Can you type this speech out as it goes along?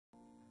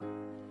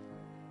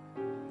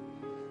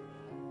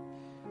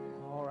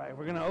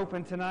We're going to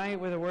open tonight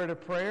with a word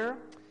of prayer,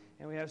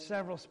 and we have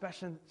several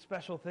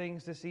special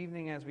things this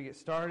evening as we get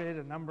started,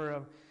 a number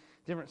of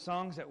different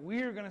songs that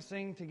we're going to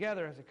sing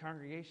together as a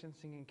congregation,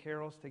 singing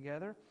carols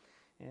together,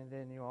 and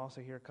then you'll also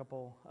hear a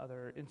couple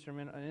other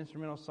an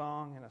instrumental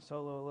song and a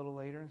solo a little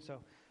later, and so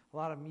a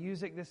lot of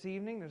music this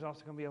evening. There's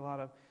also going to be a lot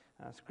of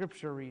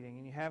scripture reading,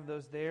 and you have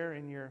those there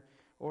in your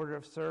order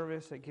of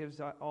service that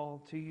gives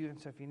all to you, and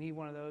so if you need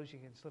one of those, you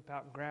can slip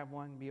out and grab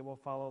one and be able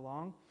to follow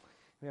along.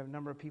 We have a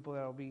number of people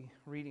that will be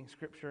reading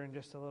scripture in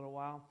just a little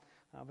while.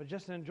 But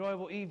just an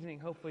enjoyable evening,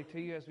 hopefully, to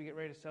you as we get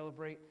ready to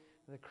celebrate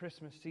the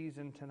Christmas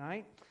season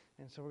tonight.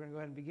 And so we're going to go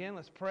ahead and begin.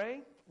 Let's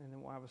pray, and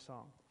then we'll have a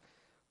song.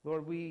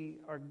 Lord, we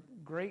are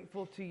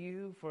grateful to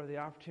you for the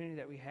opportunity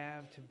that we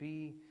have to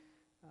be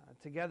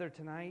together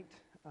tonight,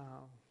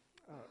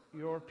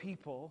 your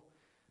people,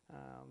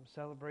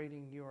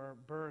 celebrating your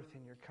birth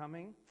and your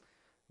coming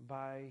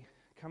by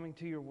coming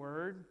to your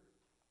word,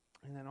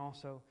 and then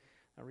also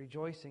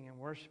rejoicing and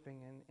worshiping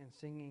and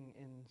singing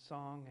in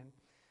song.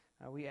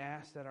 And we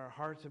ask that our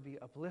hearts would be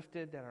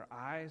uplifted, that our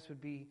eyes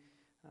would be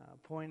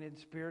pointed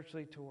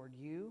spiritually toward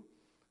you,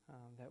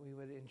 that we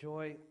would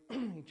enjoy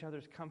each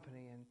other's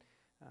company and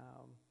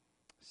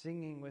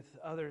singing with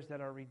others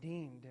that are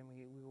redeemed, and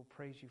we will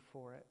praise you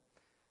for it.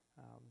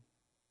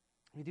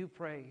 We do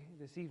pray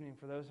this evening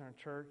for those in our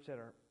church that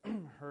are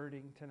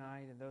hurting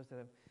tonight and those that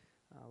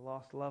have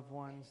lost loved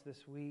ones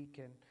this week,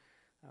 and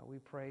we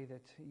pray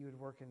that you would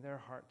work in their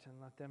hearts and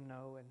let them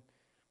know and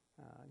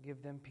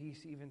give them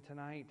peace even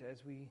tonight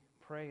as we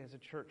pray as a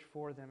church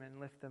for them and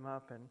lift them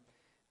up and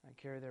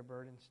carry their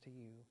burdens to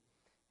you.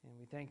 And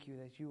we thank you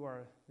that you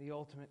are the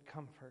ultimate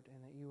comfort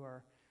and that you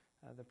are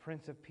the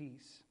Prince of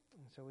Peace.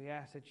 And so we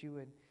ask that you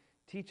would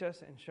teach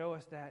us and show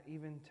us that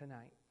even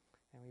tonight.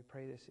 And we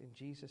pray this in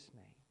Jesus'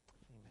 name.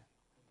 Amen.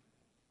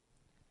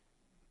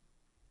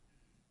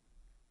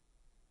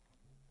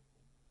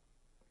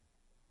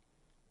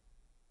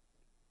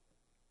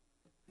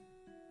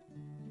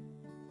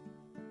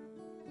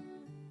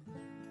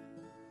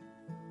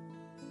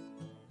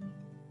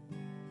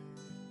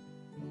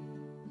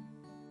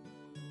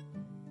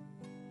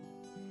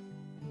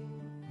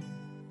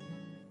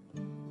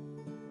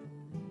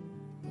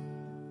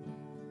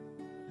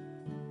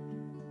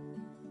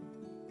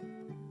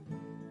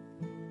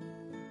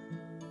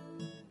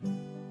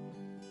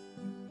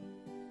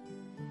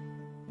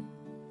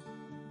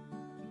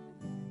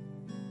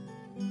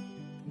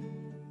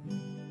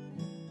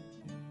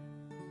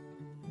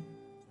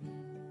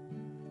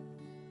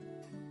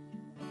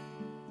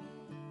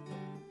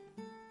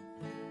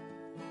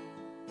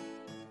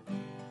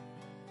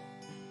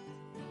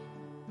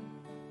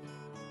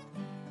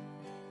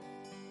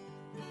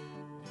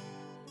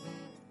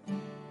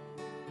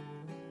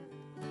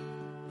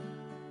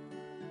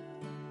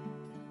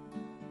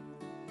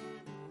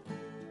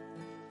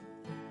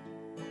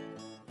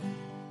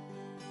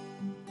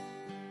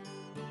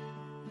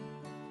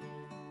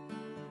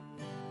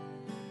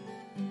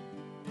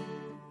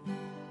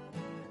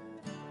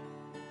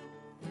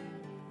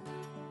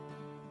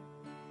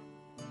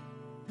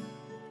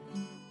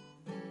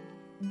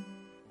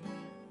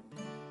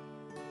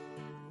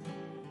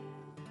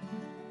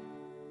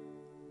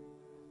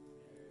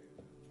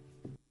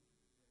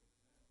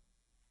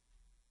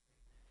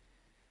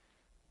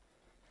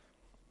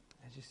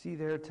 As you see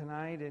there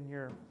tonight in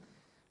your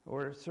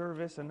order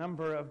service, a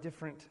number of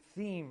different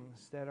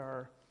themes that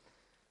are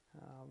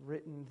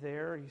written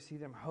there. You see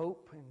them: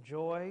 hope and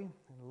joy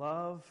and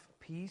love,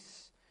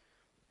 peace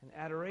and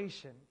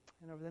adoration.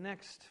 And over the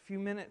next few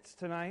minutes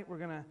tonight, we're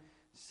going to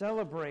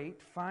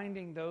celebrate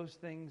finding those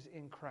things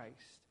in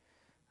Christ.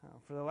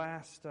 For the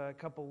last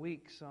couple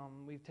weeks,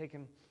 we've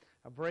taken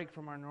a break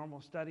from our normal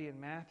study in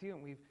Matthew,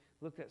 and we've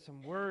looked at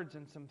some words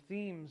and some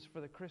themes for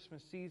the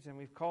Christmas season.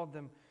 We've called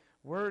them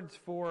words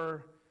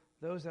for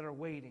those that are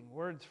waiting,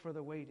 words for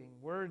the waiting,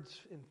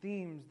 words and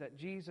themes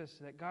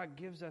that God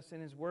gives us in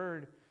His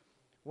Word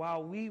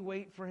while we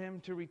wait for Him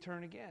to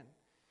return again.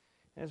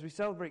 As we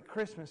celebrate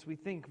Christmas, we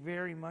think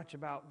very much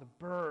about the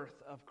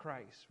birth of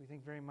Christ. We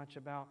think very much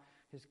about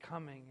His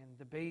coming and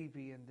the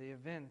baby and the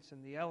events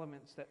and the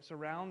elements that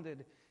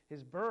surrounded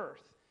His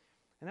birth.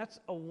 And that's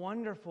a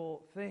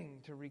wonderful thing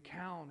to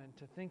recount and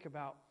to think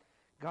about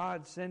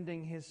God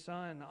sending His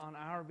Son on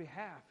our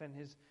behalf and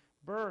His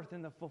birth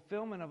and the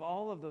fulfillment of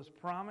all of those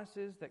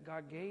promises that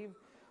God gave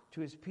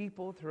to His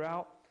people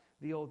throughout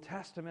the Old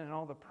Testament and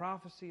all the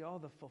prophecy, all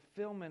the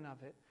fulfillment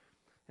of it.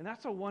 And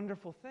that's a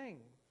wonderful thing.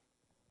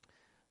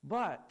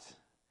 But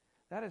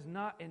that is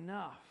not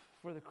enough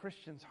for the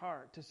Christian's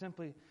heart to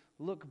simply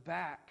look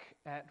back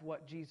at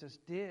what Jesus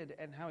did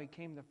and how He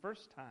came the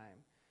first time.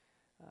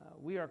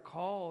 We are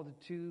called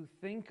to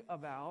think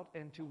about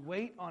and to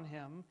wait on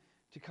Him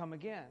to come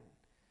again.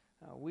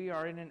 We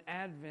are in an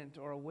advent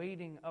or a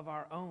waiting of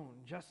our own,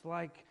 just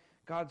like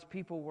God's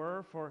people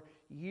were for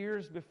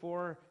years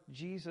before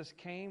Jesus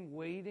came,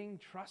 waiting,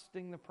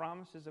 trusting the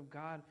promises of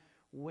God,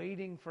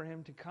 waiting for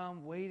Him to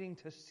come, waiting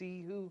to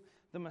see who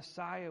the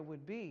Messiah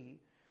would be.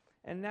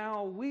 And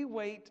now we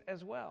wait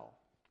as well,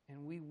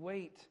 and we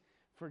wait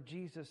for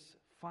Jesus'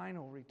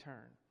 final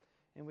return,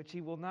 in which he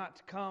will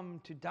not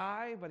come to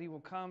die, but he will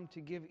come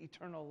to give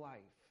eternal life.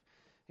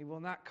 He will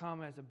not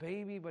come as a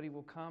baby, but he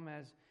will come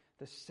as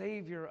the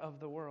Savior of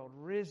the world,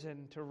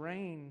 risen to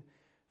reign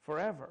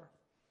forever.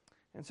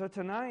 And so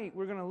tonight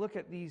we're going to look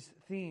at these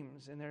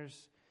themes, and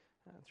there's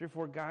 3 or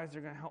 4 guys that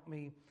are going to help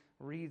me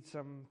read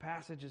some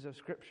passages of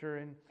Scripture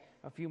in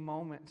a few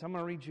moments. I'm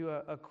going to read you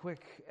a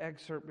quick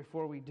excerpt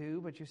before we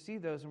do, but you see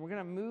those, and we're going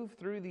to move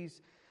through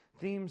these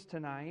themes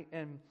tonight,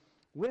 and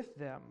with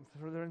them,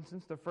 for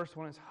instance, the first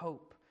one is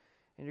hope.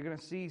 And you're going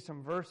to see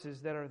some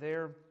verses that are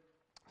there,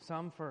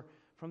 some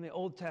from the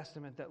Old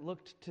Testament that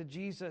looked to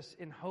Jesus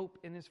in hope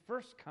in his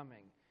first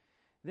coming.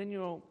 Then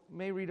you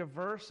may read a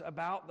verse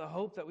about the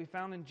hope that we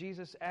found in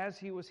Jesus as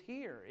he was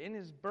here, in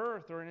his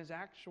birth or in his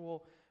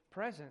actual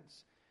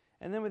presence.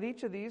 And then with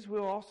each of these,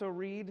 we'll also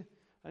read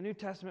a New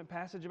Testament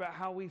passage about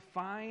how we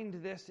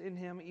find this in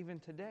him even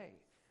today.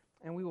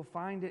 And we will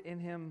find it in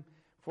him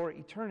for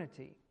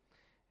eternity.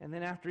 And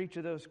then after each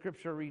of those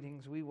scripture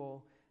readings, we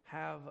will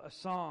have a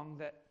song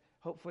that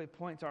hopefully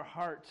points our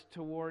hearts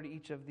toward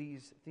each of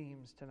these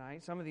themes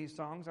tonight. Some of these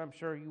songs I'm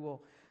sure you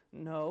will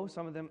know.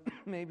 Some of them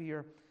maybe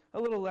you're a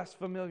little less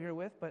familiar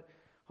with, but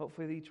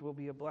hopefully each will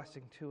be a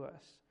blessing to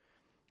us.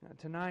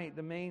 Tonight,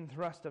 the main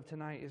thrust of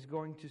tonight is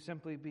going to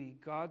simply be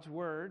God's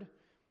Word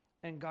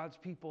and God's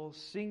people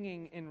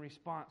singing in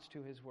response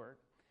to His Word.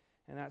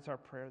 And that's our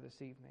prayer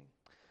this evening.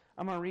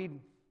 I'm going to read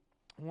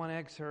one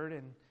excerpt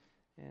and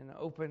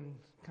open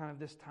kind of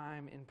this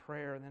time in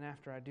prayer. And then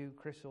after I do,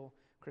 Chris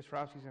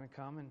Rowski's going to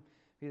come and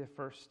be the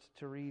first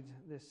to read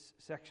this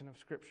section of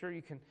Scripture.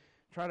 You can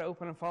try to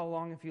open and follow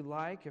along if you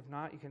like. If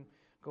not, you can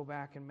go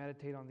back and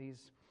meditate on these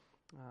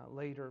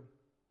later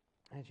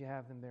as you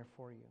have them there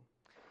for you.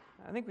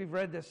 I think we've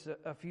read this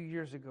a few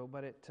years ago,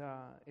 but it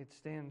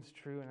stands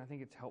true, and I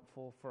think it's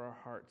helpful for our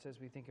hearts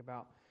as we think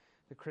about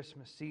the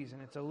Christmas season.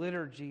 It's a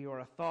liturgy or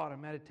a thought, a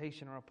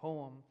meditation or a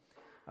poem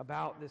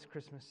about this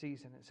Christmas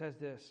season. It says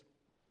this: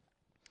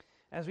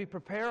 as we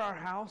prepare our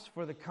house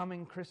for the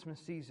coming Christmas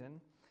season,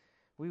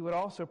 we would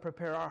also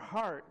prepare our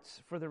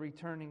hearts for the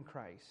returning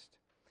Christ.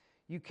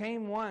 You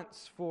came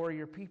once for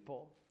your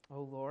people,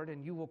 O Lord,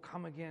 and you will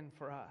come again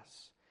for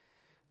us.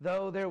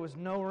 Though there was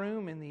no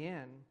room in the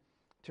inn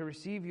to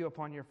receive you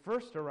upon your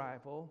first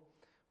arrival,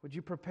 would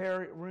you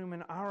prepare room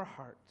in our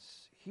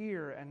hearts,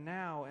 here and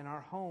now in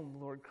our home,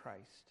 Lord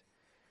Christ?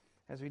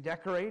 As we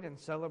decorate and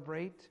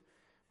celebrate,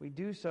 we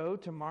do so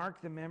to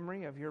mark the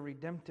memory of your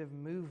redemptive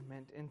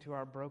movement into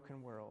our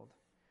broken world.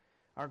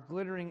 Our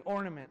glittering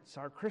ornaments,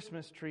 our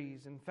Christmas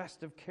trees and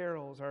festive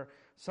carols, our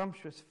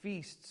sumptuous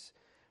feasts,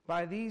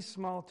 by these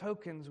small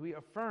tokens we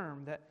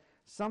affirm that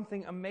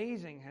something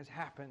amazing has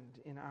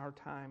happened in our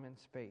time and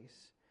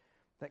space.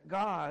 That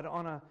God,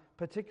 on a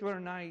particular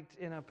night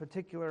in a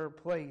particular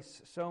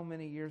place so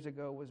many years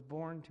ago, was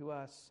born to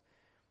us,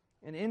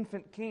 an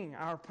infant king,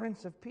 our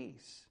Prince of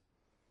Peace.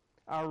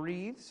 Our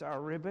wreaths,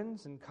 our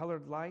ribbons and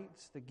colored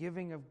lights, the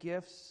giving of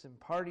gifts and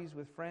parties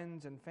with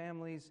friends and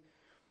families,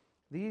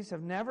 these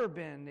have never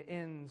been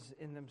ends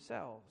in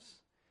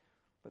themselves.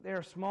 But they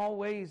are small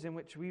ways in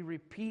which we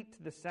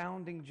repeat the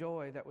sounding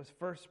joy that was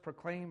first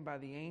proclaimed by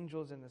the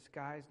angels in the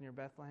skies near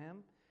Bethlehem.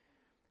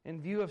 In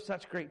view of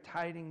such great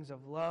tidings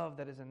of love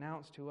that is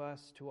announced to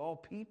us, to all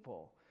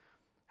people,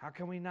 how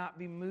can we not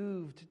be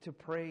moved to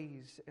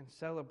praise and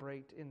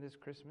celebrate in this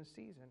Christmas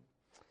season?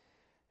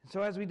 And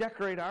so as we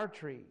decorate our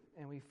tree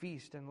and we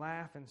feast and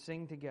laugh and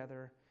sing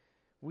together,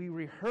 we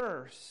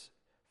rehearse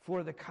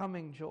for the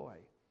coming joy.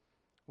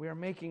 We are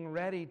making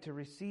ready to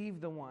receive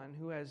the one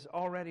who has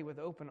already with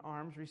open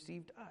arms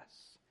received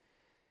us.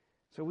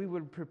 So we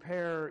would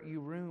prepare you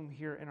room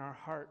here in our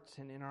hearts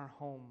and in our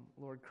home,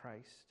 Lord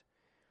Christ.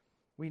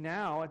 We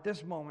now, at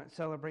this moment,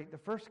 celebrate the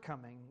first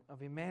coming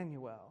of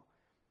Emmanuel,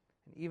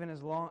 and even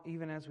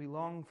as we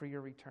long for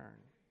your return.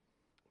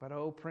 But,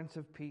 O Prince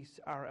of Peace,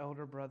 our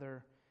elder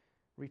brother,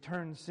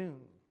 return soon.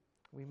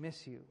 We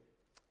miss you.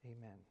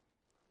 Amen.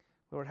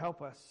 Lord,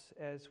 help us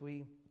as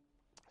we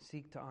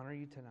seek to honor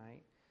you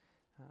tonight,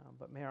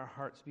 but may our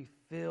hearts be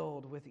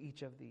filled with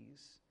each of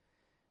these.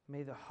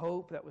 May the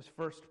hope that was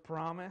first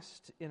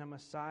promised in a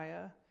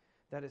Messiah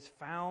that is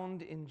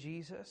found in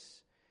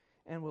Jesus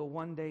and will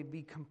one day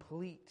be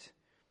complete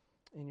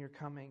in your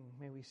coming.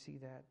 May we see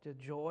that. The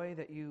joy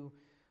that you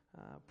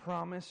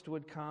promised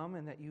would come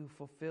and that you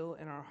fulfill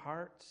in our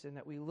hearts, and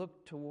that we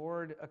look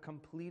toward a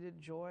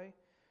completed joy.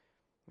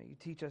 May you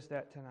teach us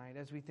that tonight.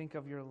 As we think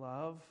of your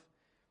love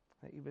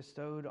that you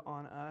bestowed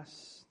on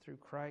us through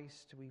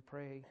Christ, we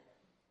pray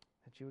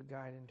that you would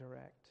guide and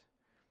direct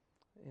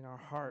in our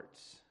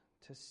hearts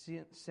to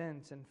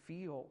sense and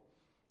feel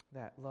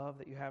that love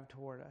that you have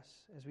toward us.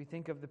 As we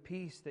think of the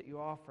peace that you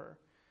offer,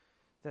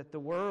 that the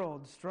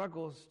world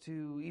struggles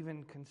to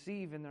even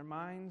conceive in their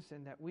minds,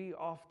 and that we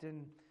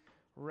often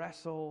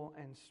wrestle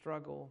and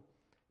struggle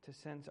to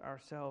sense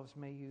ourselves.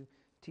 May you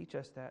teach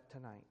us that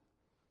tonight.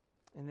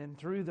 And then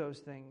through those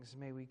things,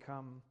 may we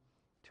come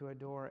to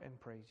adore and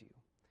praise you.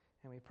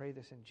 And we pray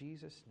this in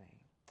Jesus' name.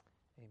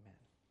 Amen.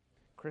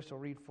 Chris will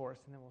read for us,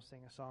 and then we'll sing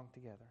a song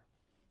together.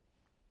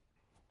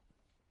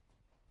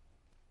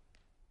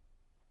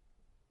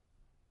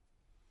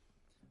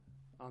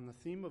 on the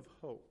theme of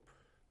hope,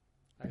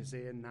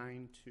 Isaiah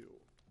 9:2.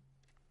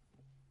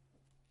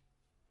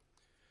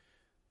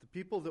 The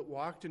people that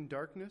walked in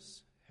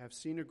darkness have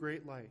seen a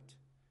great light.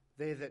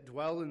 They that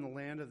dwell in the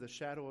land of the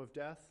shadow of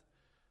death,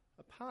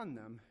 upon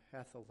them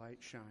hath a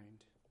light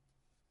shined.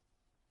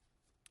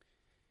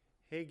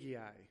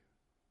 Haggai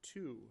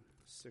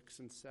 2:6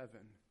 and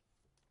 7.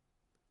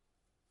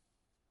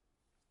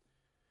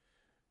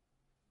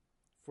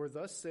 For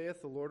thus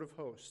saith the Lord of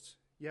hosts,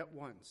 yet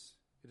once,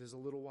 it is a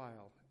little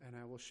while, and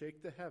I will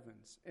shake the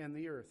heavens, and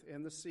the earth,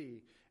 and the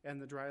sea,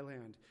 and the dry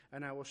land,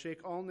 and I will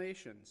shake all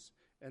nations,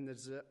 and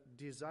the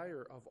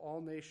desire of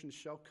all nations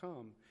shall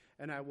come,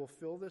 and I will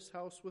fill this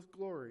house with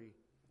glory,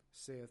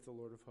 saith the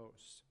Lord of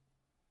hosts.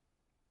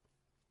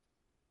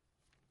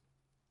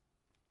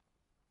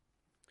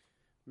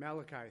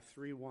 Malachi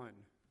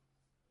 3:1.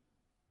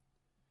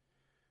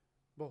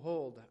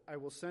 Behold, I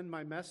will send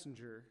my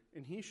messenger,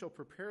 and he shall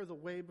prepare the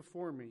way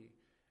before me,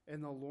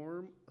 and the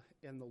Lord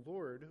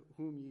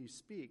whom ye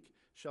speak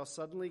shall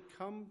suddenly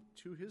come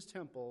to his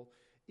temple,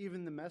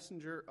 even the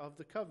messenger of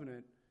the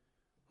covenant,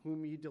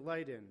 whom ye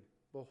delight in.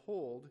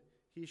 Behold,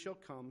 he shall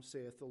come,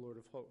 saith the Lord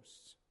of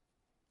hosts.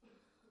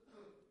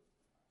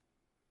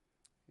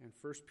 And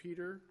 1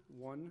 Peter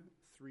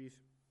 1:3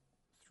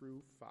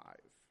 through 5.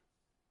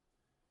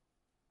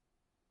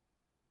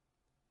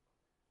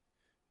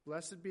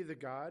 Blessed be the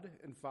God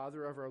and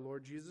Father of our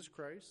Lord Jesus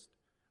Christ,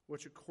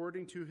 which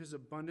according to his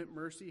abundant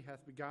mercy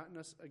hath begotten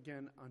us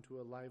again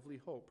unto a lively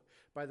hope,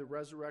 by the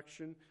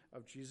resurrection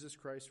of Jesus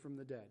Christ from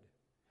the dead,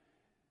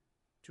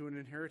 to an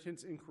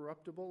inheritance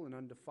incorruptible and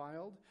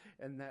undefiled,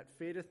 and that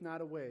fadeth not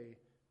away,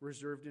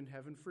 reserved in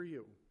heaven for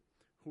you,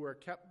 who are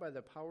kept by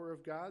the power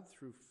of God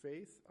through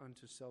faith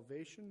unto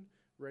salvation,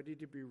 ready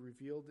to be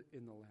revealed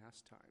in the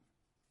last time.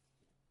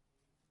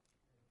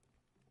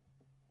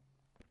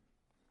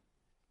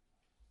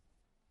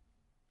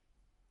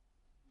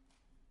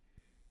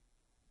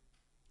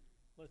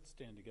 Let's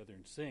stand together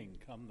and sing,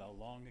 Come Thou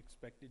Long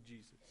Expected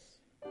Jesus.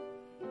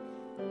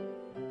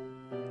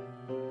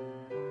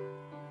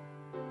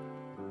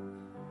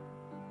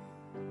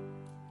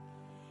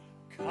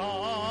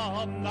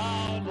 Come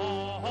Thou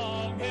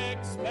long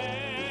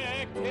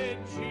expected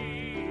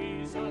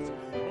Jesus,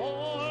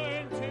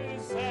 born to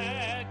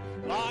set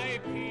thy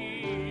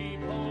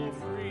people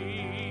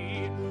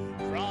free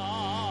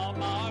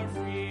from our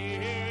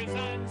fears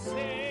and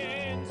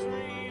sins,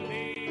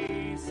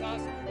 release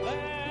us.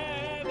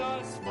 Let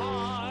us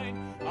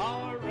find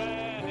our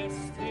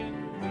rest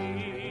in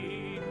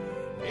thee.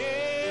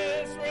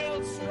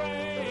 Israel's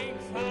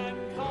strength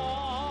and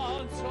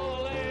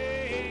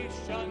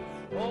consolation,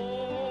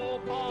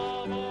 hope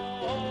of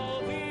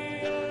all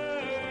the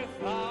earth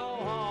thou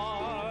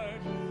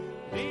art,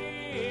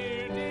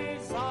 dear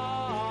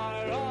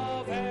desire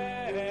of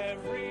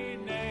every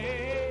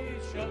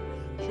nation,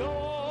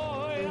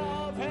 joy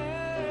of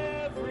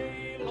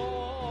every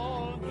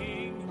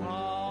longing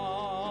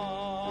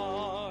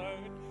heart.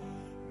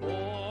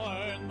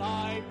 Born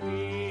thy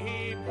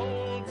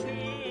people to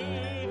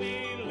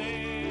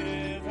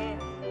deliver,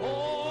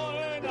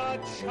 born a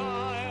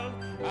child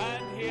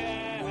and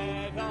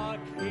yet a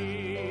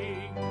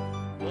king,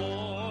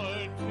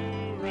 born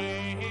to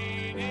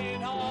reign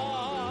in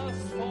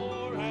us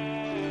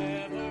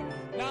forever.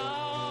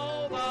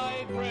 Now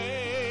thy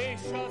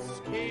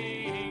gracious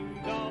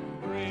kingdom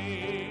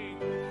bring,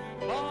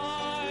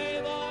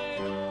 by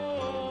thine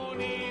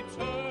own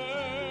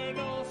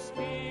eternal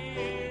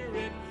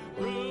Spirit,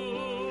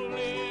 rule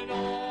in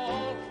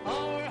all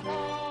our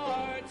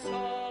hearts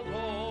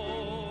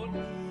alone.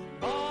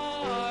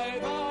 By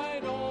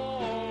thine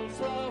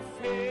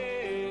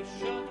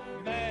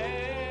all-sufficient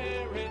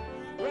merit,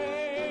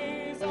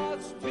 raise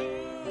us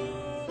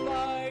to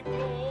thy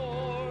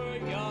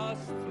glorious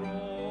throne.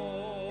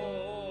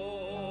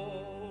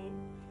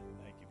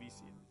 Thank you. Be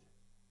seated.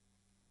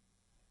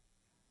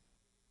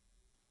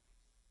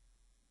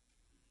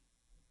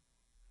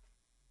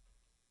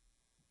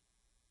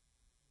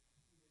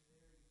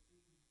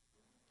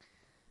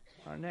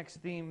 Our next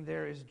theme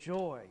there is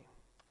joy.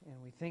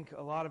 And we think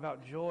a lot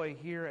about joy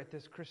here at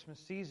this Christmas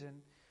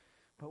season.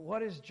 But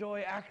what is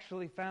joy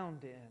actually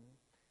found in?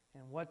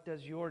 And what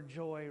does your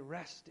joy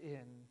rest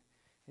in?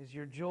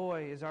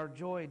 Is our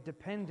joy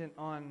dependent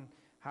on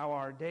how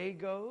our day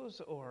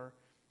goes, or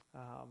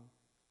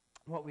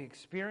what we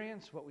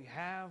experience, what we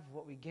have,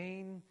 what we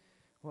gain,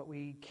 what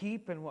we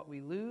keep and what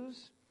we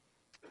lose?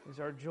 Is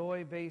our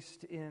joy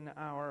based in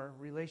our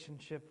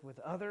relationship with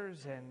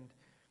others and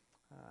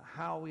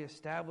how we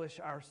establish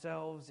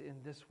ourselves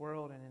in this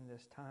world and in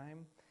this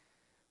time?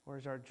 Or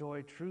is our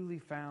joy truly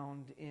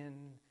found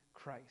in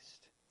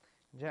Christ?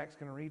 Jack's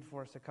going to read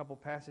for us a couple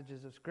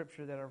passages of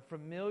Scripture that are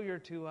familiar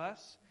to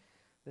us,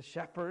 the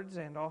shepherds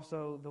and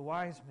also the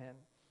wise men. And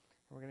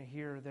we're going to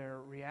hear their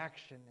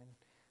reaction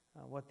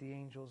and what the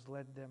angels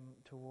led them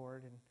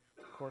toward, and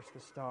of course the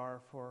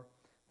star for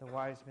the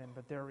wise men,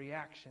 but their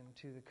reaction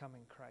to the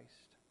coming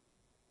Christ.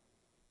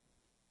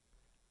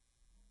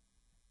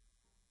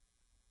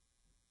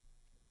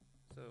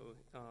 So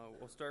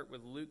we'll start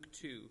with Luke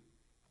 2,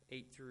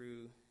 8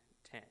 through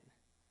 10.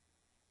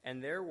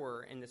 And there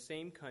were in the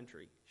same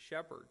country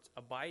shepherds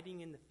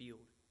abiding in the field,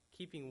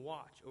 keeping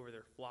watch over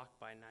their flock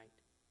by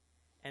night.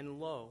 And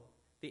lo,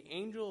 the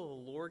angel of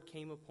the Lord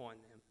came upon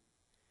them,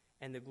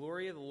 and the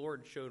glory of the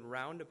Lord shone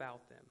round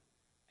about them,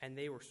 and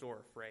they were sore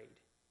afraid.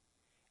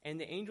 And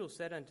the angel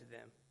said unto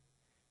them,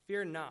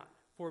 Fear not,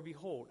 for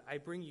behold, I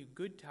bring you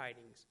good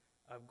tidings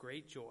of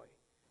great joy,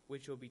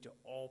 which will be to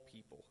all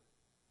people.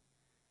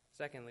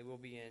 Secondly, we'll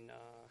be in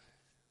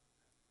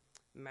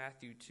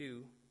Matthew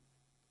 2.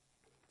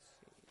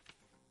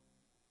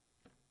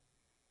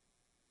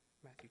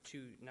 Matthew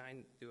 2,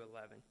 9 through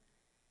 11.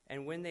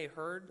 And when they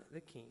heard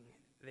the king,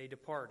 they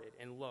departed,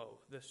 and lo,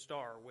 the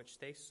star which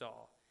they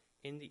saw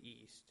in the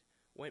east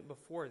went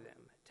before them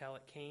till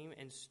it came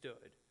and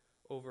stood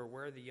over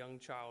where the young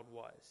child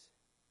was.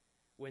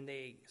 When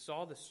they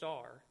saw the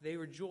star, they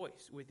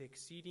rejoiced with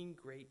exceeding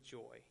great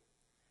joy.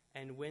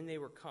 And when they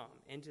were come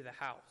into the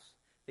house,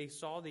 they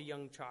saw the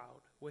young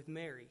child with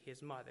Mary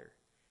his mother,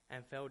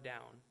 and fell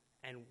down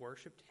and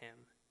worshipped him.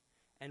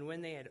 And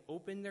when they had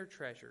opened their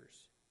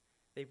treasures,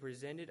 they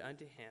presented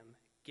unto him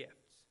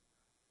gifts,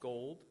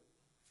 gold,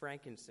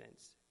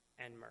 frankincense,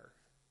 and myrrh.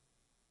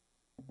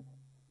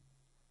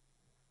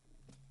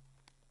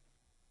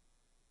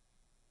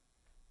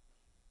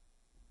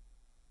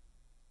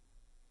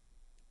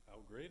 How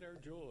great our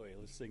joy.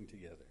 Let's sing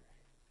together.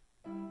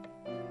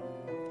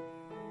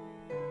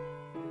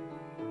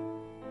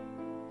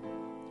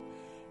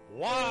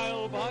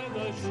 While by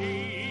the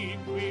sheep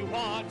we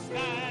watched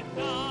at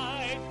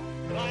night,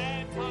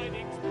 glad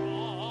tidings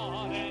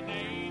brought an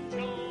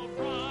angel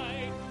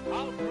bright.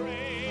 How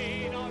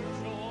great our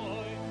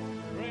joy,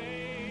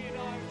 great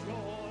our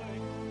joy.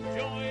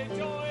 Joy,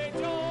 joy,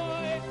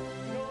 joy,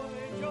 joy,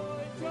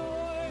 joy,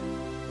 joy.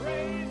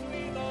 Praise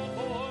we the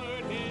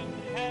Lord in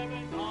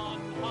heaven on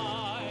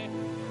high.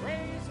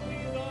 Praise we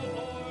the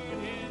Lord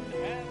in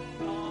heaven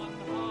on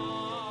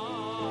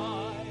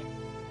high.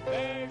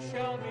 There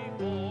shall be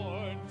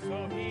born, so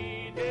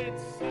he did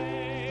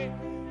say,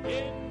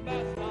 in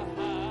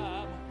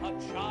Bethlehem a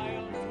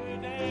child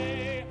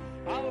today.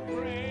 How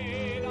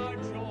great our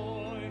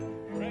joy,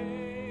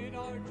 great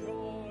our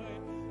joy.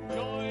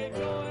 Joy,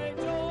 joy,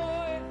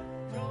 joy,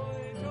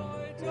 joy,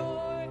 joy,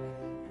 joy.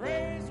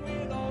 Praise we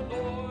the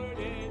Lord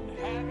in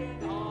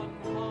heaven on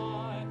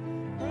high.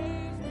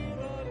 Praise we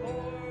the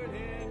Lord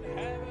in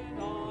heaven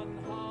on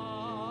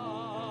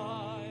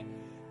high.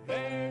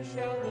 There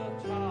shall the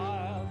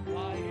child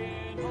lie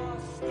in a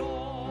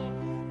stall.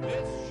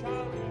 This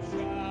child who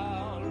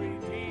shall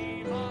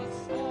redeem us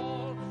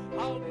all.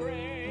 How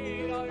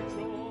great our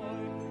joy,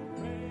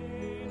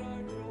 great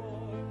our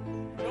joy.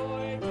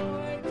 Joy,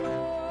 joy,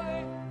 joy.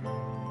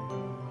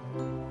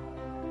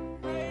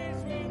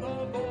 Praise we the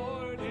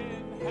Lord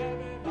in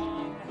heaven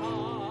on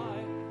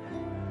high.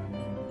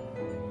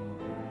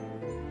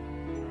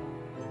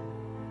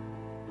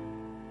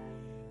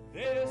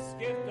 This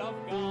gift of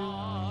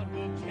God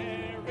will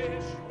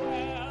cherish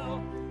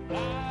well,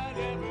 that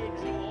ever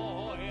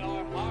joy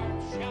our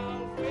hearts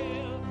shall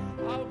fill.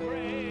 How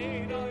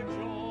great our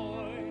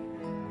joy.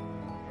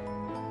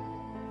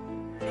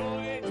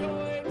 Joy,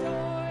 joy,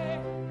 joy.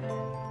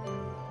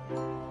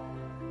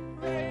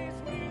 Praise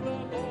we the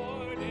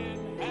Lord in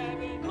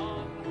heaven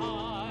on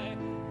high.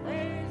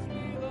 Praise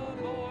we the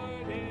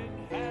Lord in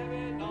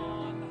heaven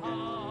on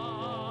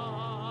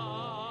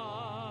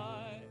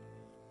high.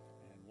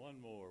 And one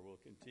more, we'll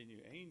continue.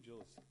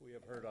 Angels we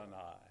have heard on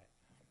high.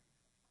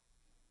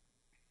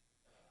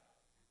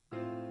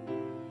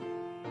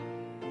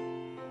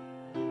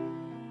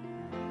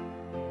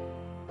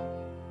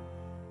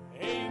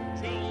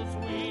 Angels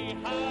we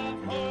have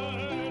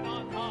heard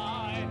on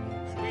high,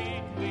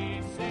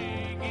 sweetly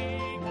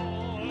singing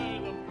o'er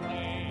the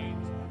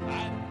plains,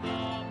 and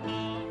the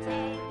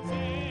mountains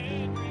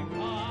in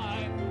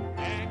reply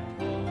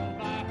echo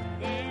back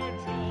their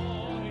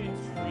joyous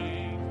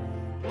strains.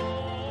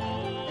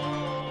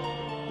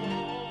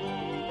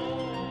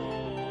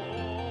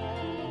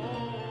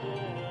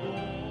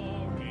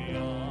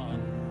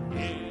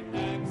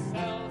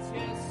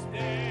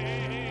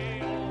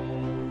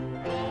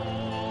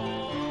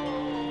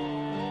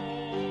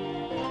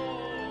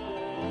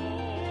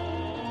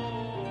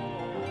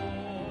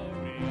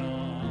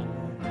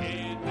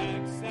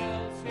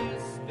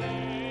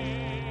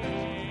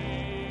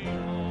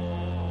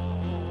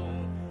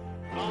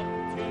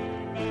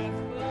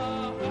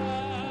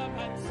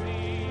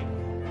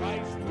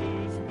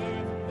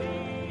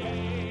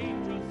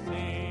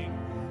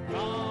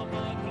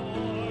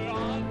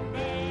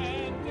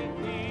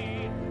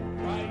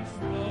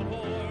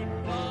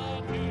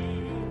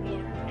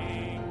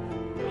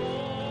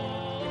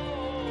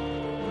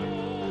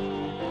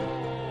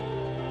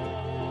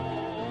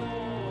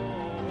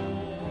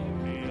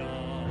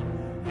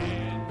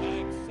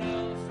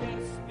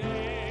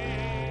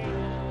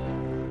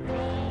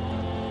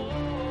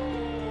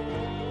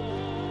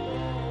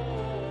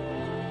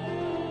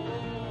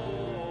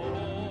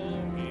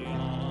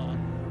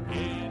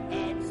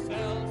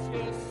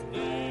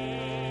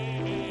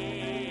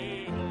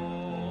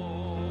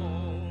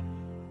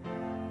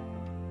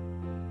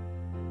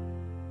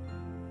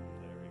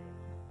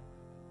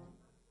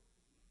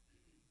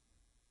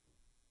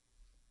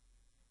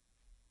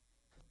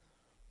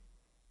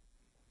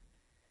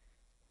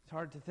 It's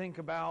hard to think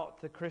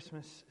about the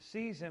Christmas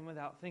season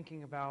without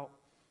thinking about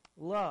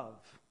love,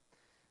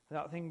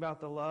 without thinking about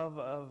the love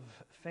of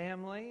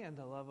family and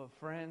the love of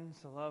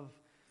friends, the love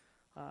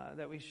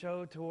that we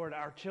show toward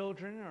our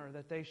children or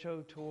that they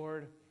show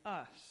toward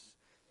us.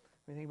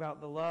 We think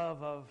about the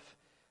love of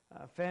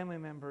family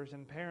members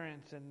and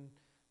parents and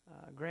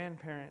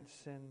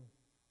grandparents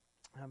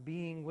and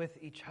being with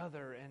each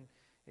other and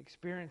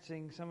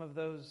experiencing some of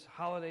those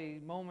holiday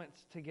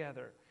moments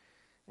together.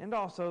 And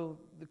also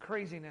the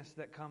craziness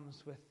that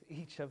comes with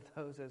each of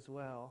those as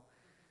well.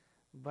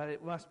 But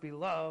it must be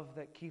love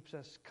that keeps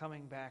us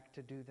coming back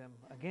to do them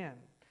again.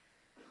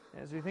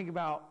 As we think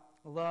about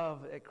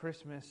love at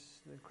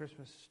Christmas, the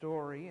Christmas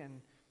story and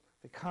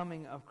the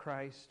coming of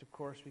Christ, of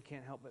course, we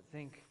can't help but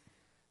think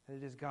that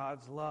it is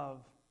God's love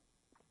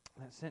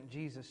that sent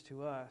Jesus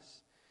to us.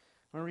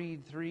 I'm going to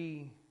read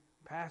three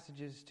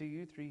passages to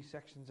you, three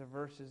sections of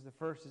verses. The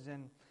first is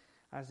in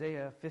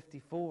Isaiah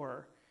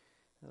 54.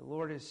 The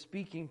Lord is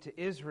speaking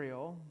to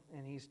Israel,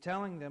 and He's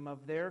telling them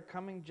of their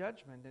coming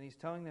judgment, and He's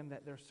telling them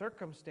that their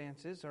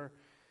circumstances are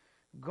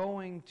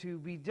going to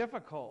be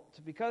difficult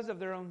because of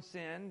their own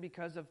sin,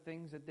 because of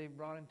things that they've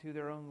brought into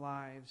their own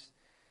lives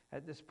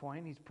at this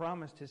point. He's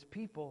promised His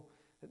people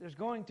that there's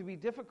going to be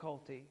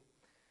difficulty,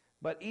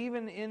 but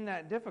even in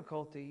that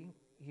difficulty,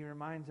 He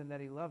reminds them that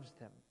He loves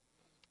them.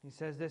 He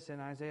says this in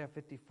Isaiah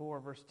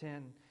 54, verse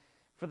 10,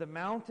 "For the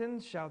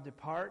mountains shall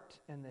depart,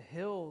 and the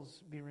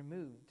hills be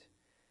removed.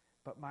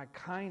 But my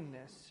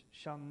kindness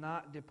shall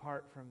not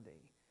depart from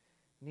thee,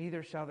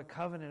 neither shall the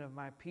covenant of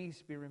my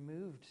peace be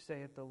removed,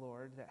 saith the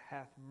Lord, that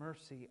hath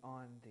mercy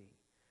on thee."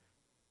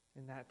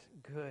 And that's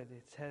good.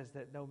 It says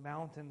that no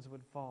mountains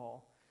would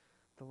fall.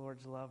 The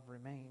Lord's love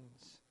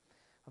remains.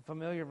 A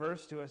familiar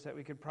verse to us that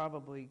we could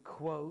probably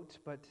quote,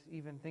 but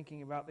even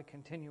thinking about the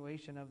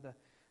continuation of the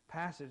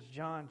passage,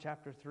 John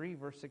chapter 3,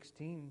 verse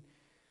 16,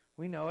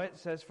 we know it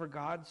says, "For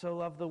God so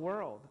loved the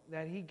world,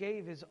 that He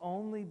gave His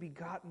only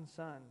begotten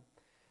Son,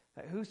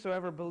 that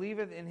whosoever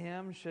believeth in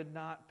Him should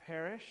not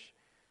perish,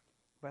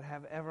 but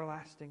have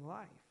everlasting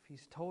life."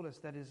 He's told us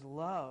that His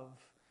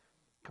love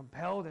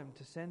compelled Him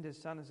to send His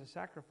Son as a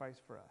sacrifice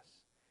for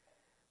us.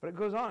 But it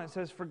goes on, it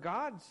says, "For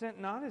God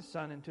sent not His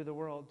Son into the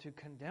world to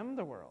condemn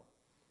the world,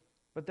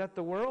 but that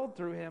the world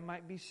through Him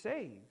might be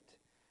saved.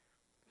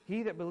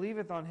 He that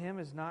believeth on Him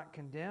is not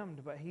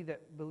condemned, but he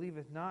that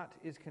believeth not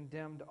is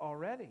condemned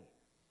already,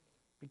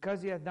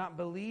 because he hath not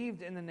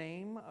believed in the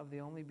name of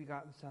the only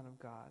begotten Son of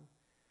God.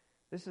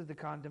 This is the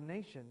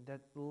condemnation,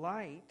 that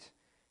light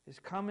is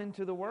come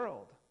into the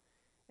world,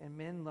 and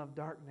men love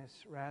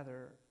darkness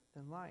rather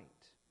than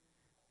light.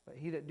 But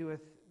he that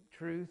doeth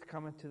truth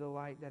cometh to the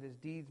light, that his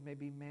deeds may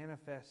be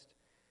manifest,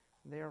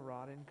 and they are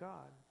wrought in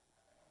God."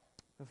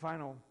 The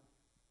final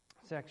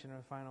section, or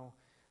the final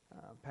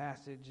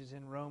passage, is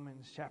in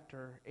Romans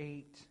chapter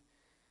 8.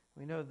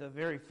 We know the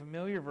very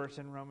familiar verse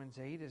in Romans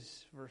 8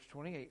 is verse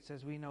 28. It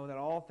says, "We know that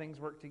all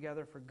things work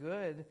together for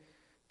good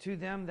to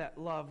them that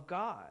love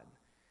God,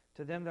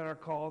 to them that are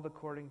called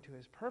according to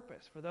His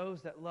purpose." For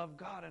those that love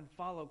God and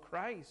follow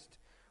Christ,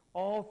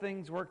 all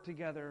things work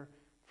together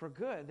for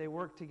good. They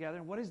work together.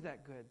 And what is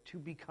that good? To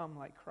become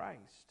like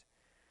Christ.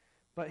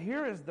 But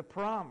here is the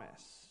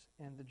promise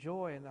and the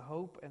joy and the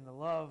hope and the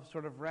love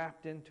sort of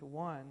wrapped into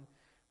one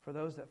for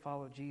those that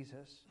follow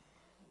Jesus.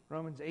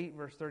 Romans 8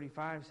 verse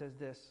 35 says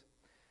this,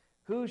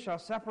 "Who shall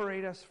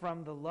separate us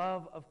from the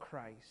love of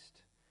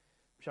Christ?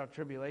 Shall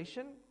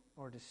tribulation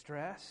or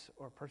distress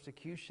or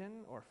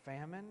persecution or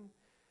famine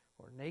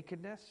or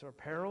nakedness, or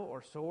peril,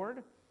 or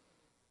sword?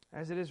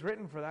 As it is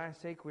written, for thy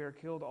sake we are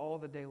killed all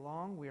the day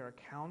long. We are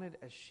accounted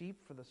as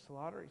sheep for the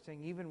slaughter." He's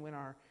saying even when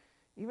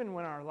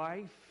our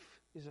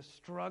life is a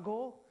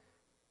struggle,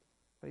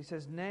 but he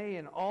says, "Nay,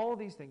 in all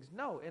these things,"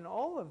 no, in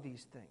all of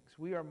these things,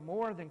 "we are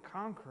more than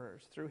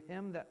conquerors through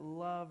Him that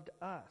loved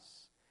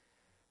us.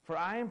 For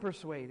I am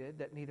persuaded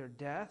that neither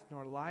death,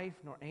 nor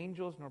life, nor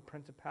angels, nor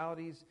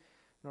principalities,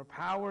 nor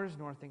powers,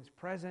 nor things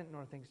present,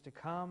 nor things to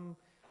come,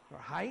 nor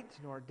height,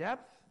 nor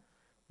depth,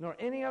 nor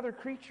any other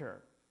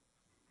creature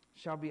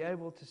shall be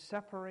able to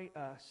separate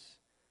us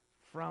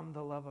from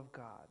the love of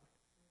God,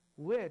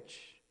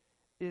 which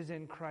is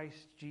in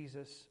Christ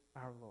Jesus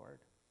our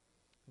Lord."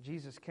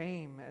 Jesus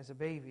came as a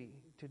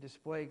baby to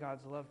display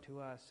God's love to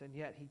us, and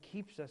yet He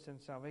keeps us in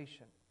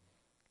salvation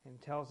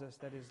and tells us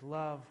that His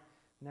love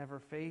never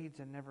fades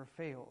and never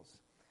fails,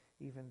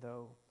 even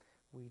though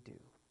we do.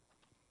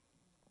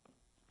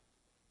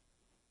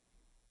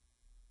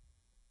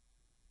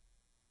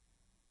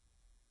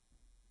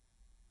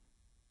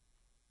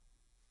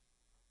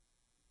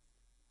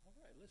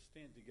 Let's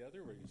stand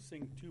together. We're going to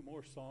sing two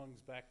more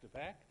songs back to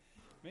back.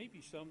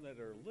 Maybe some that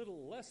are a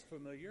little less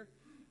familiar,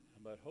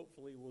 but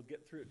hopefully we'll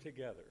get through it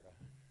together.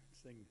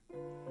 Sing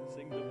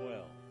them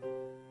well.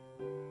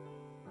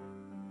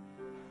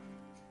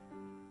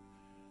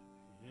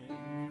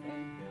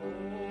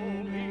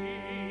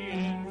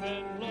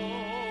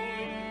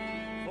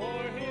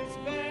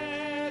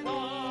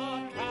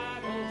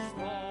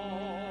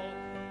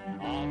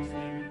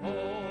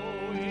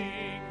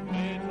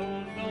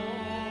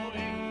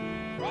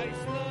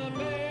 Christ the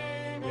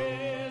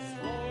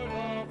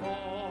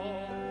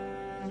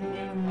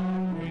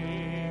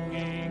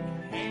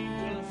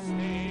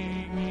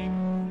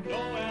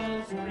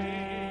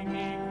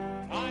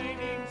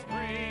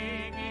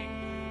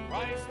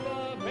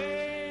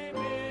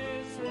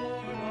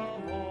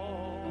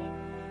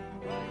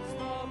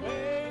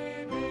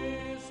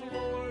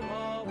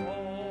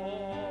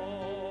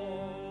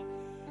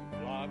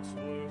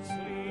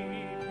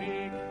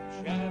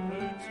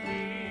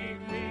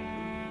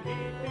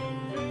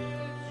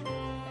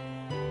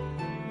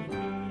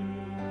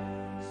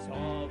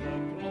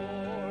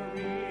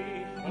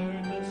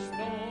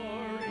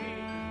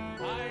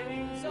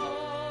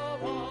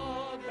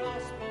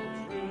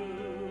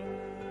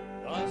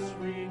Thus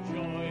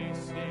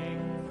rejoicing,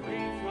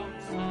 free from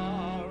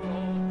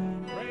sorrow,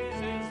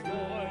 praises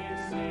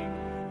voicing,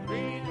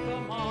 greet the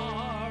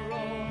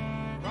morrow.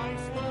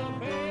 Christ the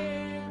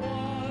babe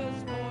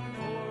was born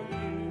for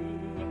you.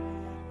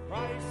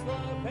 Christ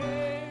the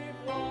babe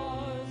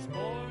was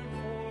born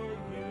for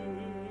you.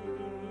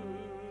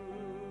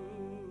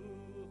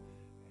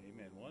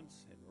 Amen. Once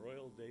in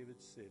Royal David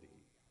City.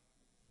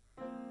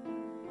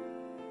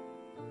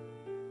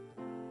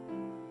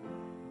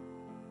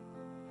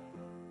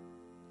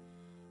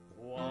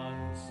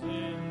 Once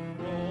in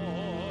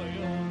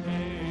royal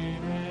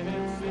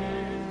David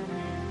city,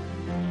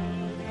 the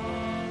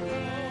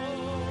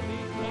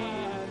lowly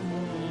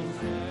castle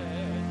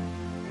set,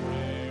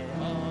 where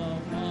a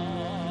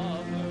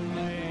mother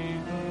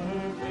laid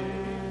her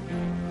baby,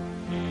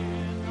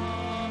 in the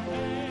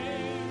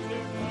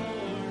manger for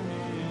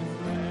his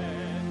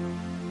bed.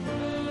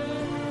 There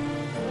was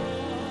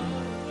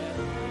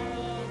that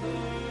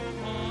mother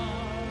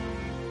mine,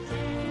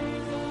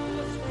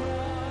 Jesus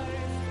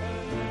Christ,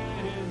 her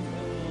little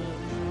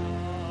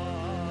child.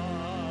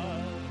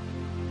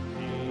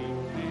 He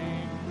came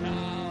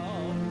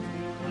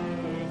down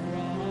to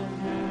earth from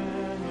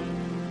heaven,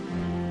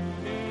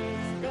 who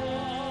is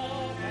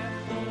God and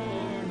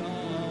Lord of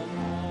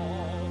all,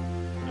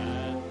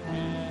 and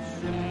his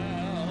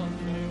shelter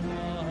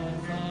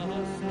was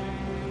a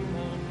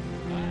stable,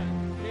 and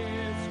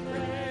his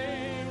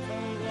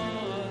cradle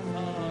was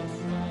a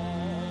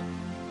stall,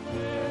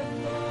 with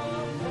the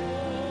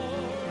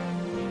poor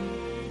and needy and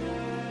needy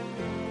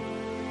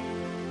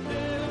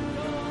lived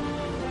on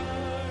earth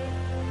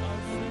a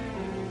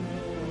single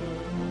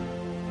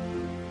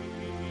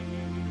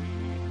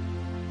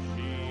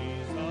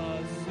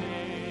Jesus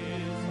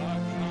is our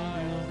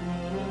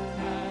childhood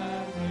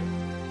habit,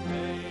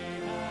 made and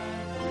made like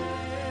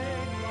He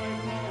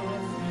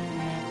was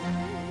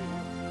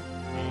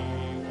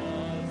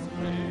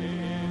little,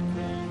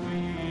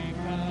 weak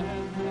and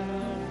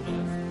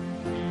helpless,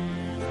 tears and blood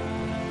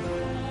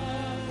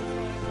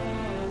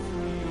like us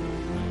we knew.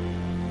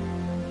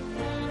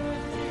 But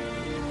Jesus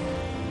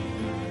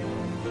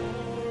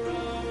for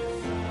our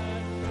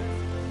sadness,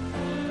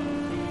 and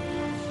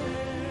He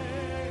shared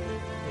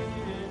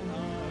in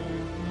our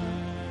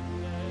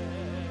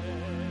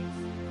gladness.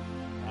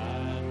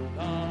 And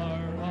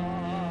our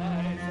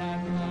eyes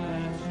at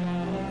last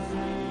shall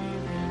see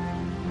Him,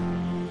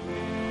 who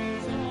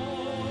is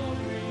all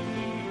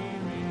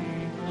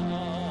redeeming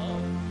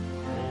love.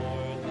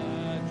 For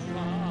that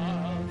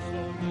child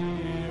so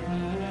near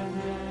and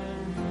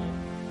gentle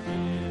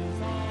is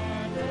our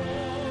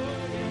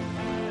Lord in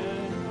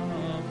heaven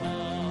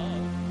above,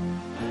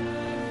 and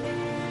He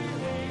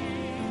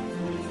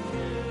leads His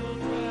children's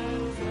song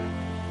to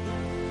the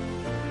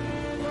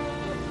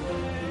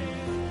place where He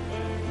is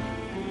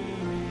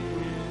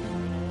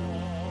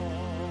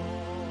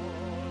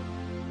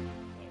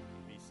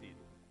Be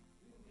seated.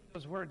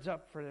 Those words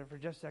up for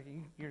just a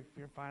second.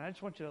 You're fine. I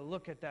just want you to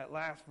look at that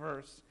last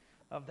verse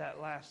of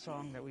that last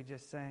song that we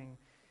just sang,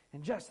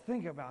 and just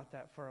think about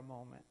that for a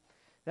moment.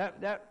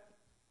 That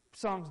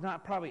song's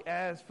not probably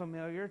as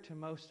familiar to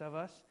most of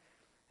us,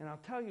 and I'll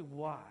tell you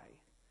why.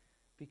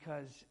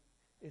 Because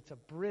it's a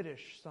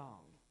British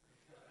song,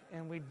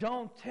 and we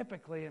don't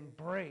typically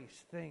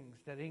embrace things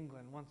that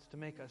England wants to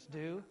make us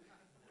do.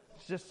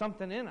 It's just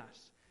something in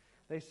us.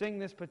 They sing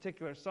this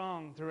particular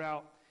song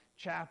throughout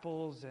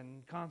chapels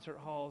and concert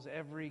halls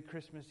every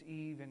Christmas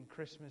Eve and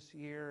Christmas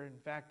year. In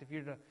fact, if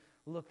you're to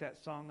look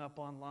that song up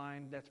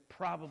online, that's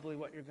probably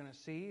what you're going to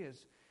see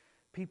is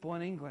people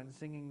in England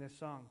singing this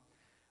song.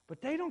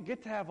 But they don't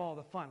get to have all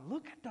the fun.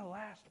 Look at the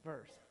last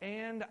verse.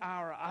 And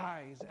our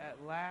eyes at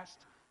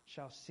last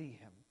shall see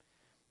Him.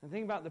 And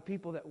think about the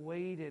people that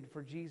waited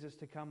for Jesus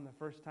to come the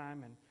first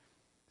time, and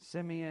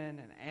Simeon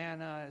and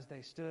Anna as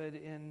they stood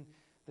in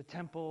the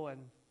temple and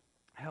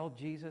held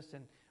Jesus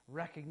and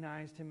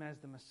recognized Him as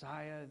the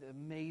Messiah, the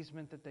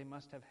amazement that they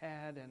must have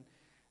had, and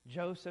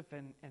Joseph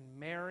and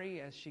Mary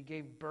as she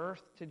gave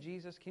birth to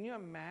Jesus. Can you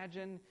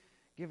imagine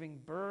giving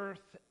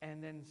birth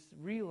and then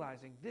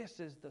realizing this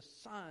is the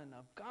Son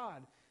of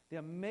God? The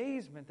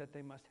amazement that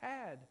they must have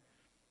had.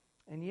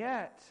 And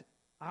yet,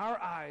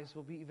 our eyes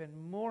will be even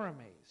more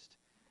amazed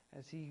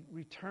as He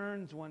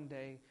returns one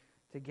day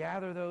to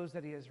gather those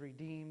that He has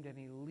redeemed, and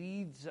He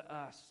leads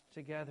us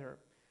together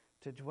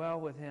to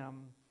dwell with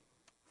Him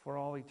for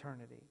all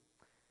eternity.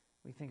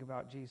 We think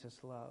about Jesus'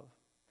 love.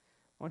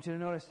 I want you to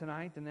notice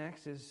tonight the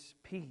next is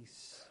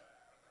peace.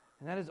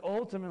 And that is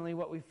ultimately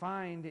what we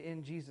find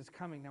in Jesus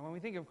coming. Now, when we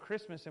think of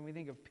Christmas and we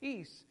think of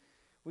peace,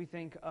 we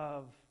think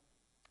of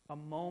a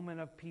moment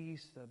of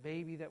peace, the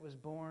baby that was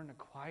born, the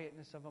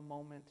quietness of a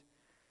moment.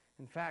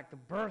 In fact, the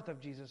birth of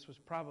Jesus was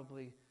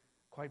probably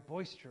quite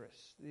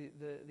boisterous.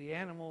 The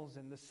animals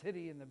and the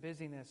city and the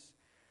busyness.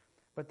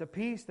 But the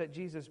peace that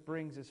Jesus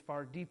brings is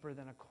far deeper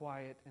than a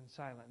quiet and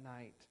silent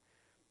night.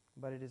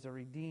 But it is a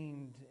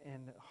redeemed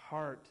and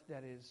heart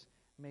that is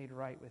made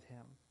right with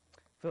Him.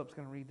 Philip's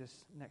going to read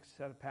this next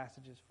set of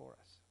passages for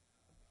us.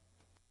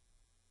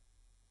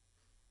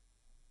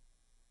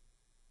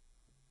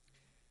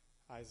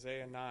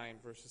 Isaiah 9,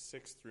 verses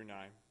 6 through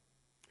 9.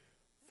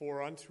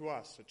 For unto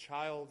us a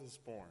child is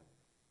born,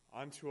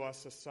 unto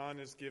us a son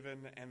is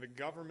given, and the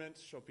government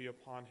shall be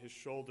upon his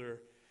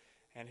shoulder,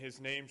 and his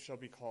name shall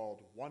be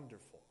called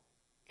Wonderful,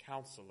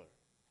 Counselor,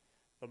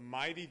 the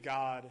Mighty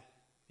God,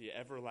 the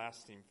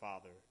Everlasting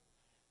Father,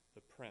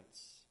 the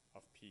Prince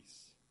of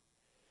Peace.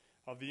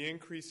 Of the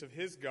increase of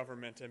his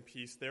government and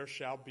peace there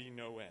shall be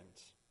no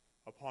end,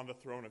 upon the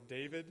throne of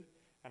David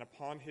and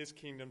upon his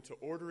kingdom, to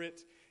order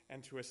it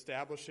and to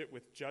establish it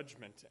with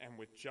judgment and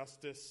with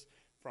justice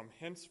from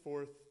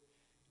henceforth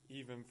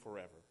even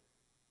forever.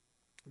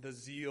 The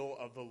zeal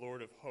of the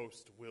Lord of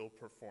hosts will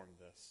perform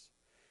this.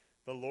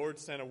 The Lord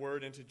sent a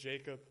word into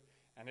Jacob,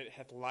 and it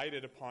hath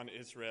lighted upon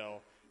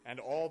Israel, and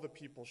all the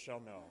people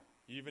shall know,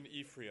 even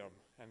Ephraim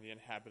and the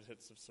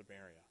inhabitants of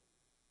Samaria.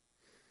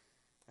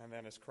 And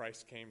then as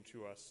Christ came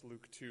to us,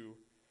 Luke 2,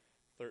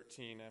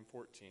 13 and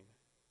 14.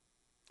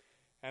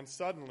 And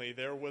suddenly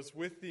there was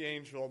with the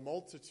angel a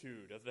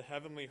multitude of the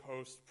heavenly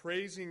host,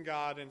 praising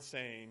God and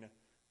saying,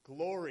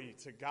 Glory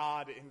to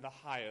God in the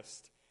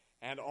highest,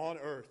 and on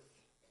earth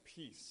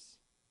peace,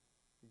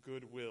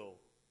 goodwill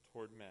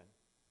toward men.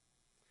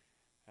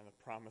 And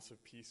the promise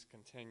of peace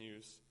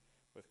continues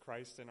with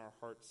Christ in our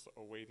hearts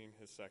awaiting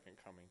his second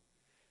coming.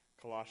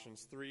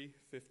 Colossians 3,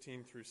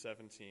 15 through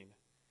 17.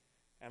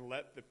 And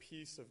let the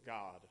peace of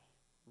God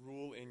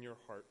rule in your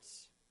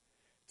hearts,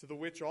 to the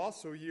which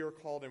also ye are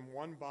called in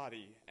one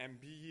body,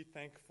 and be ye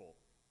thankful.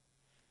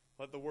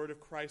 Let the word of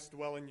Christ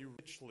dwell in you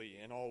richly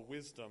in all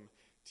wisdom,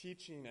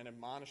 teaching and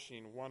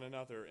admonishing one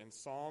another in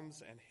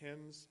psalms and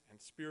hymns and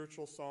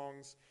spiritual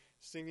songs,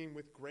 singing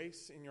with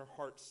grace in your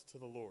hearts to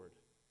the Lord.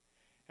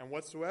 And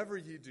whatsoever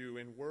ye do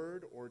in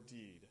word or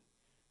deed,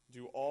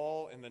 do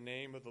all in the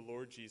name of the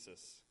Lord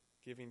Jesus,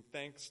 giving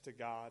thanks to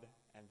God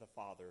and the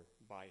Father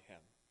by him.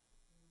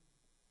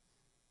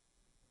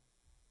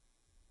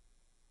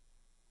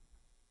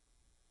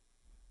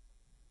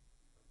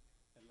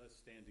 Let's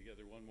stand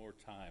together one more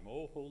time.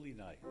 O holy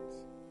night.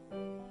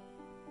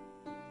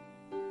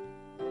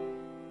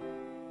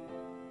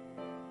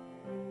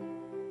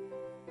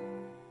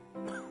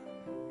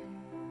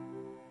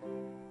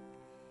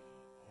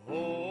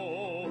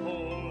 O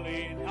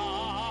holy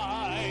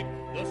night,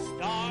 the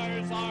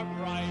stars are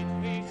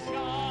brightly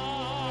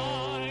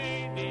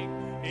shining.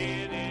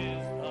 It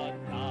is the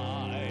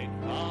night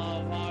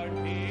of our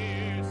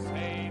dear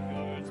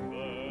Savior's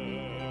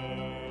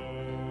birth.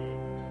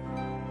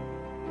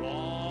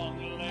 Long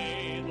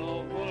lay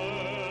the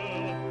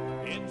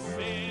world in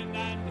sin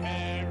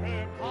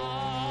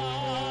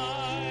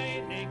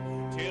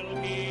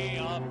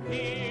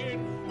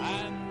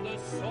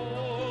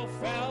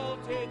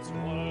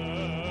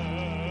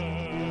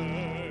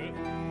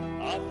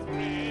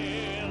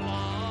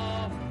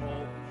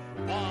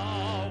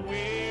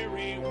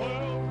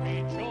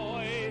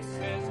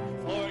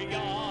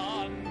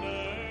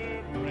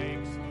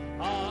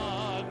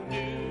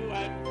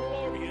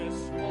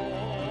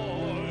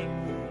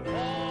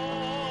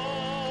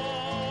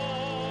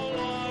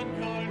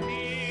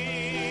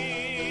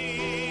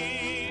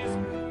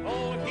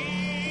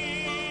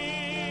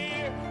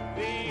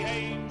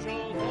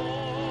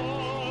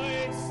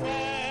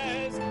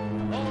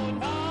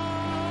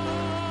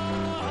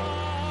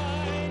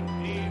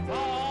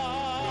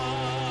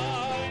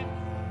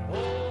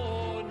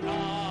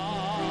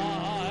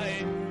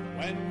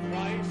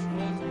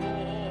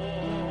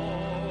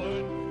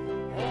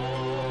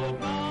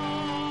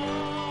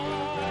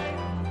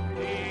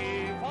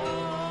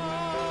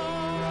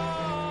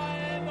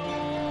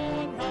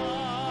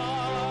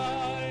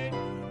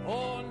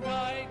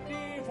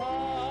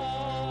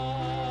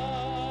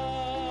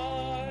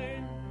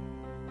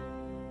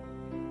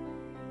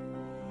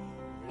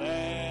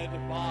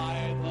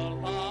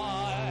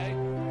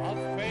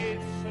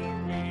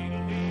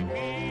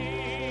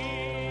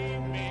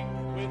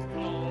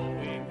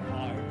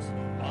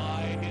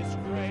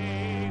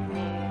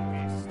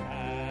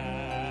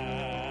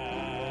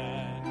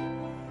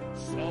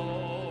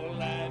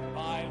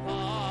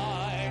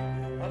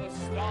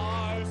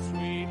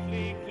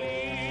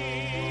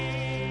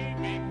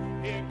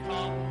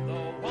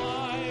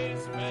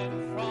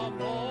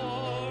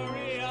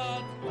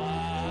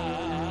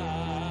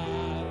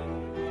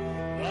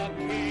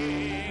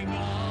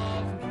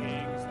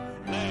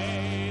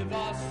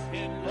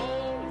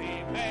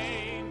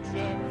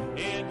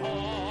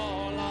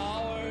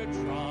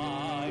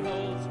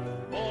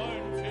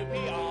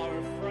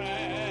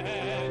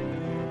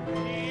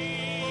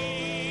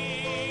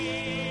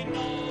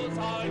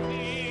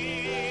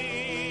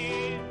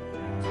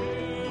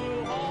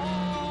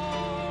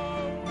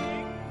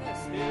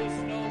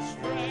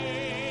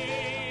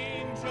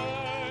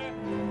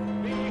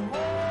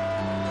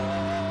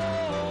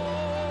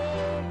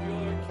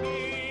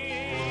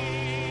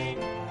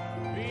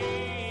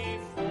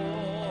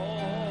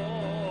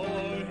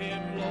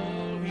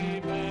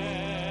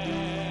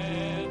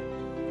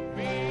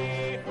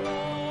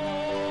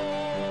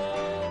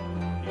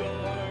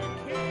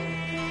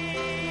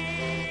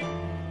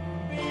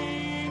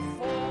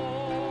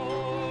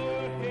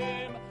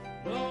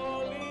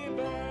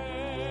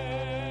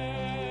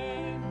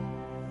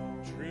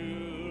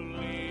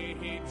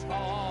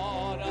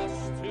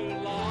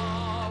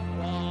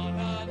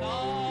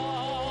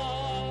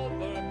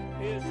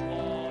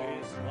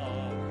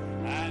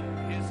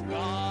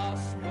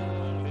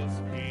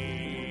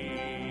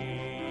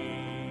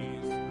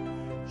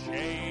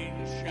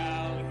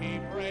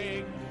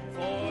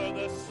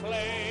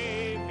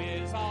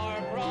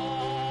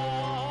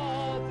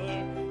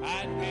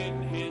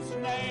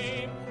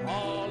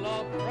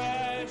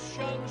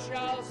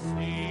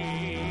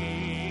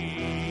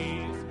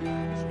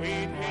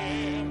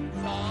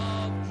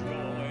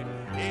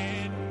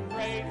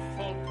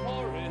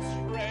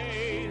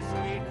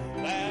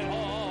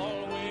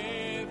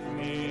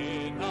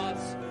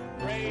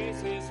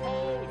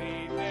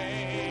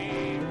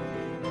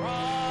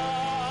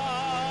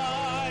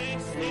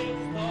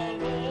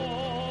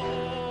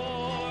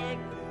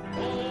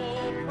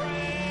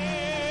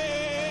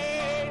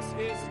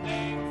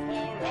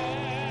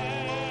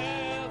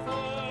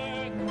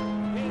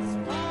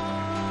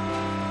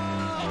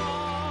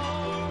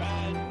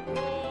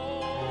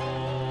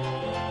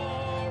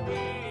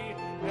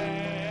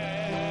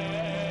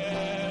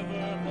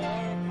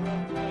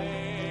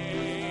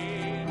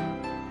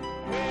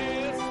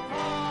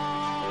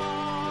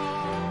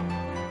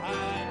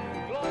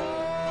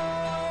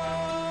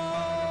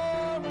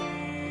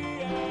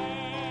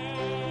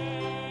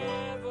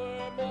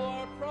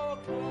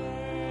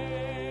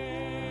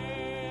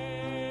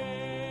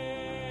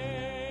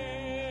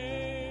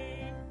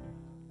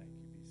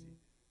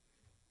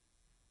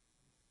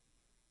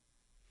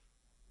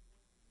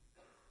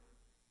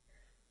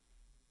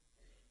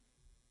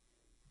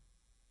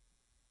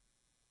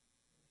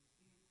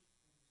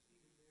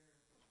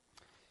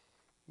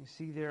You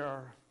see there,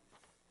 our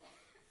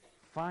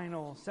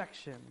final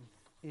section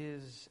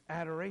is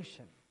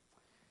adoration.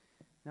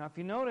 Now, if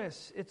you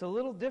notice, it's a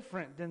little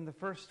different than the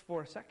first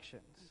 4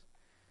 sections.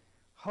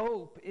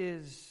 Hope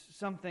is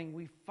something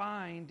we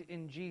find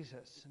in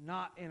Jesus,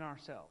 not in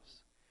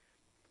ourselves.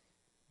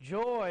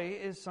 Joy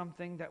is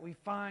something that we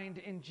find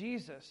in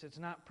Jesus. It's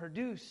not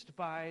produced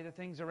by the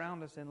things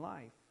around us in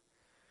life.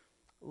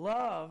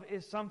 Love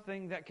is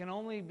something that can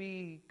only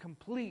be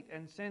complete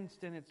and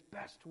sensed in its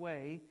best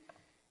way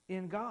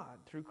in God,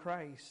 through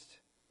Christ,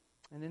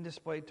 and then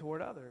displayed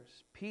toward others.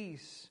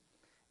 Peace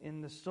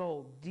in the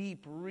soul,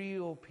 deep,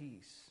 real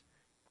peace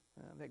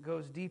that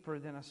goes deeper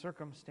than a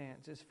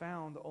circumstance, is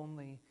found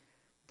only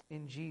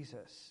in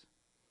Jesus.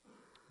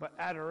 But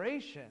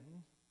adoration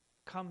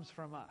comes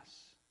from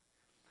us.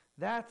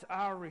 That's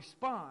our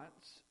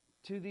response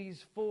to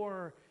these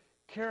 4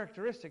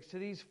 characteristics, to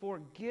these 4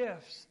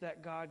 gifts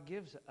that God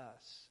gives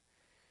us.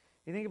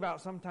 You think about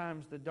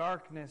sometimes the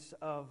darkness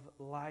of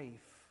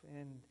life,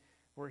 and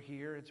we're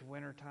here, it's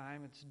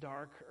wintertime, it's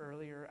dark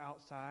earlier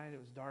outside, it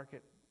was dark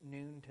at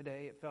noon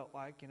today, it felt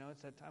like,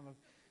 it's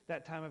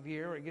that time of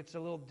year where it gets a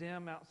little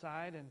dim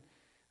outside, and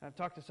I've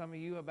talked to some of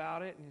you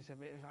about it, and you said,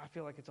 I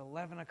feel like it's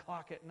 11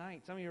 o'clock at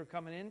night. Some of you are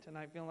coming in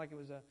tonight feeling like it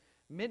was a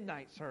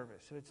midnight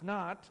service. So it's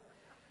not.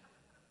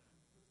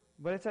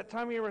 But it's that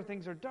time of year where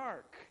things are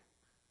dark,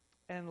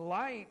 and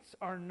lights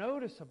are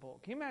noticeable.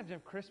 Can you imagine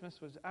if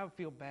Christmas was, I would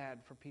feel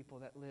bad for people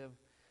that live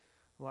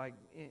like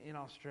in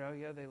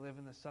Australia. They live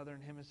in the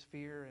southern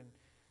hemisphere, and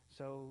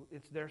so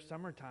it's their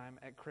summertime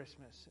at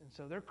Christmas. And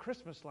so their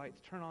Christmas lights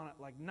turn on at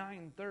like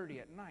 9:30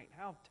 at night.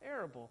 How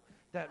terrible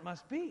that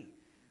must be.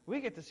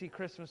 We get to see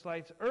Christmas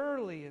lights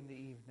early in the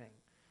evening.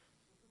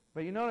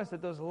 But you notice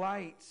that those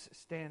lights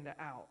stand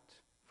out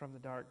from the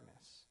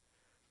darkness.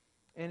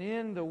 And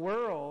in the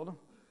world,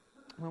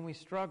 when we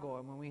struggle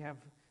and when we have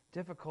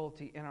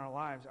difficulty in our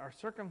lives, our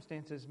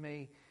circumstances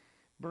may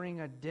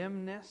bring a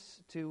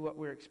dimness to what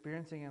we're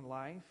experiencing in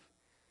life.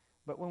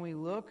 But when we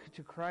look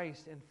to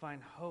Christ and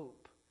find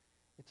hope,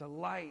 it's a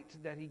light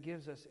that He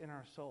gives us in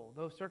our soul.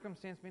 Though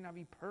circumstance may not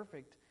be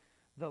perfect,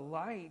 the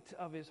light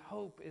of His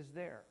hope is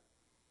there.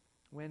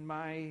 When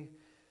I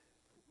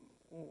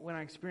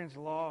experience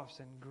loss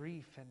and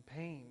grief and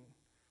pain,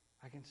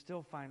 I can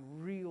still find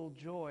real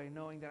joy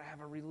knowing that I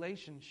have a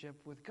relationship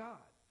with God.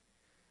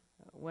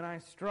 When I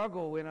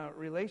struggle in a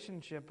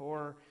relationship,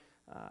 or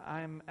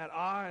I'm at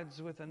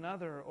odds with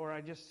another, or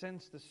I just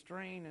sense the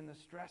strain and the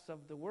stress of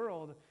the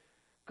world,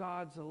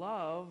 God's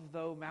love,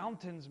 though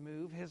mountains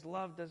move, His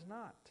love does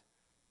not.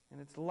 And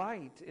it's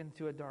light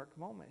into a dark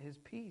moment. His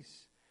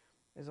peace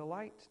is a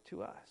light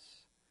to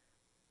us.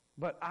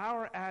 But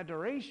our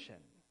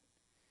adoration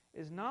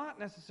is not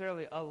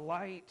necessarily a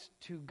light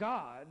to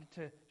God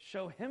to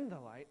show Him the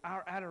light.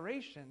 Our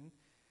adoration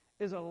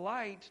is a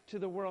light to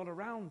the world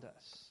around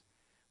us.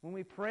 When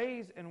we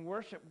praise and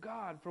worship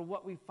God for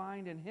what we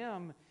find in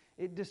Him,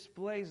 it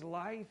displays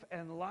life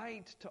and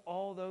light to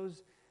all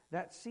those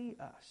that see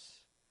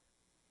us.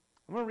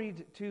 I'm going to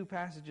read 2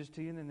 passages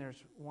to you, and then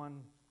there's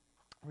one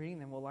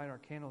reading, and we'll light our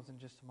candles in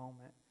just a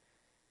moment.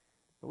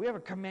 But we have a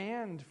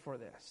command for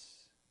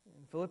this.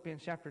 In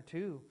Philippians chapter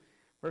 2,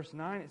 verse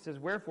 9, it says,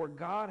 "Wherefore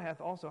God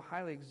hath also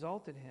highly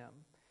exalted Him,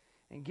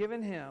 and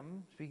given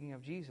Him," speaking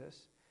of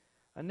Jesus,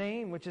 "a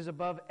name which is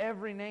above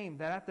every name,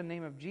 that at the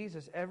name of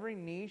Jesus every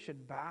knee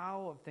should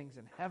bow, of things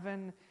in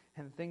heaven,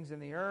 and things in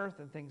the earth,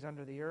 and things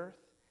under the earth,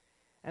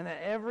 and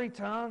that every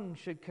tongue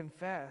should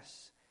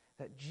confess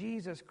that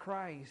Jesus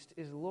Christ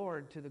is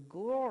Lord, to the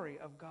glory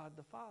of God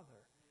the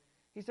Father."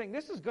 He's saying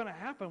this is going to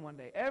happen one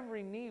day.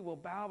 Every knee will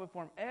bow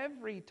before Him.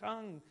 Every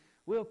tongue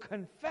will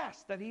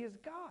confess that He is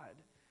God.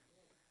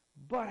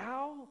 But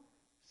how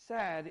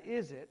sad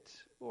is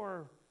it,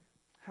 or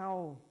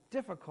how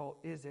difficult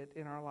is it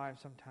in our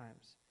lives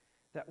sometimes,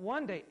 that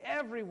one day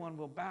everyone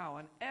will bow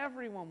and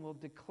everyone will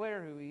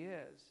declare who He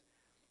is,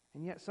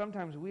 and yet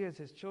sometimes we as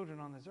His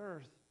children on this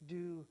earth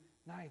do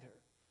neither.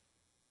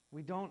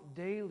 We don't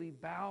daily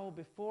bow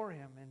before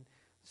Him and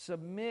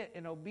submit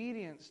in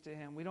obedience to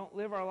Him. We don't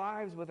live our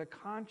lives with a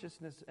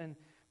consciousness and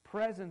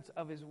presence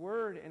of His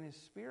Word and His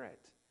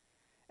Spirit.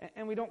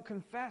 And we don't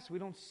confess. We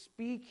don't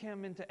speak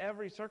Him into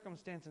every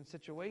circumstance and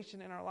situation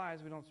in our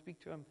lives. We don't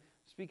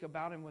speak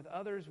about Him with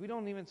others. We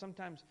don't even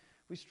sometimes,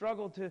 we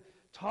struggle to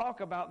talk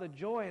about the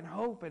joy and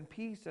hope and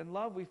peace and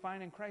love we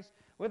find in Christ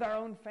with our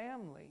own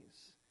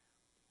families.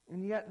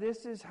 And yet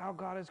this is how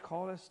God has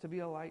called us to be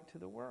a light to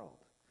the world.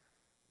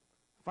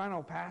 The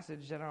final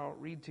passage that I'll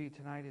read to you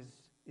tonight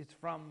is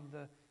from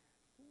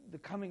the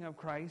coming of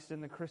Christ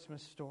in the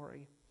Christmas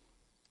story.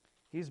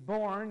 He's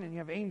born, and you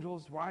have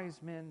angels,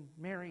 wise men,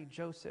 Mary,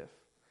 Joseph.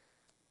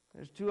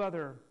 There's 2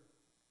 other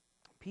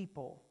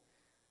people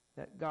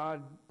that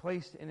God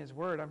placed in His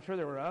Word. I'm sure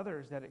there were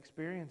others that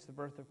experienced the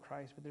birth of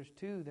Christ, but there's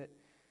 2 that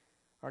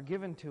are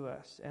given to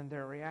us and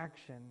their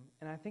reaction.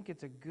 And I think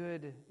it's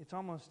it's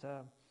almost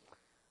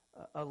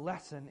a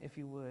lesson, if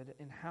you would,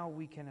 in how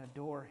we can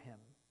adore Him.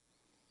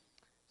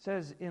 It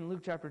says in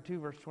Luke chapter 2,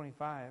 verse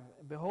 25,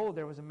 "Behold,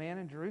 there was a man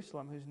in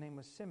Jerusalem whose name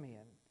was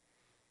Simeon.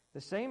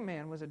 The same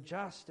man was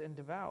just and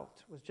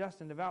devout,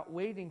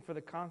 waiting for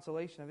the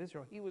consolation of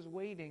Israel. He was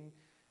waiting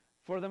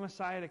for the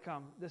Messiah to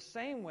come, the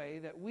same way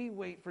that we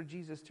wait for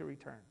Jesus to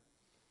return.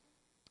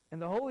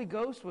 And the Holy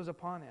Ghost was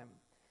upon him,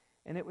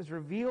 and it was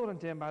revealed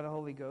unto him by the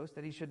Holy Ghost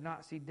that he should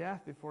not see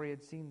death before he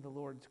had seen the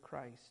Lord's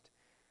Christ.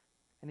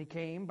 And he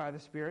came by the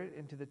Spirit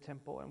into the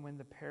temple, and when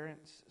the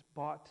parents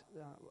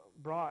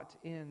brought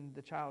in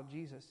the child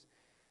Jesus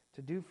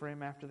to do for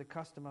him after the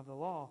custom of the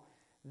law,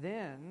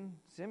 then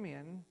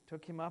Simeon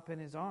took him up in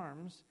his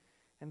arms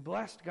and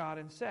blessed God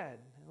and said,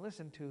 and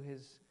listen to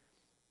his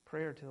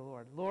prayer to the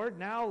Lord, Lord,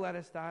 now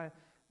lettest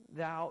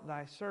thou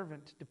thy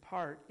servant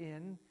depart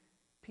in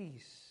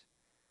peace,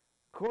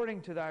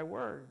 according to thy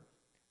word.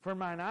 For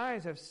mine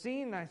eyes have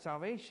seen thy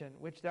salvation,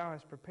 which thou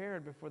hast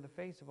prepared before the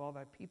face of all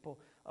thy people,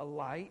 a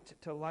light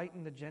to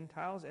lighten the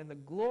Gentiles and the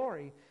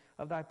glory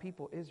of thy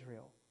people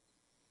Israel.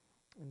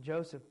 And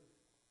Joseph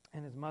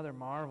and his mother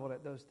marveled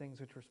at those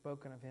things which were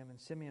spoken of him. And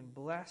Simeon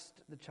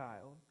blessed the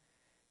child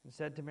and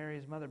said to Mary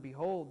his mother,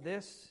 Behold,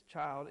 this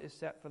child is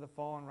set for the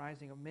fall and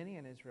rising of many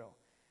in Israel,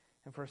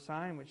 and for a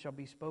sign which shall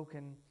be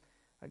spoken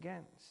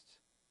against.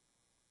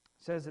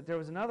 It says that there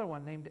was another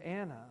one named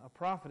Anna, a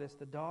prophetess,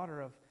 the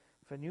daughter of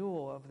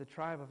Phanuel of the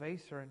tribe of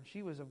Aser, and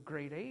she was of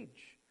great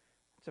age.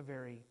 That's a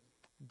very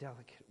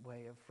delicate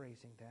way of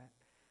phrasing that.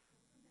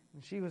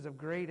 And she was of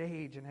great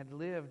age and had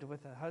lived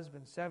with a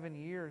husband 7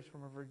 years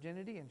from her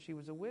virginity, and she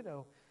was a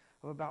widow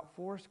of about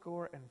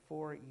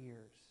 84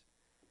 years.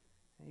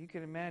 And you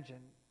can imagine,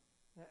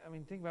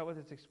 think about what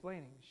it's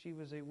explaining. She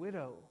was a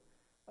widow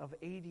of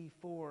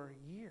 84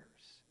 years.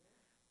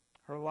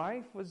 Her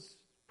life was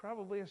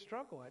probably a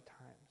struggle at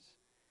times.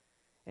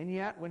 And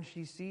yet, when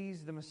she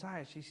sees the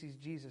Messiah, she sees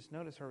Jesus.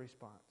 Notice her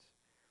response.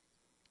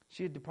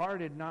 She had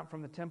departed not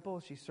from the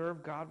temple. She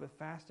served God with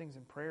fastings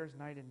and prayers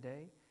night and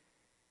day.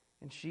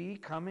 And she,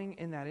 coming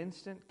in that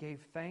instant,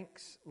 gave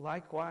thanks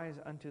likewise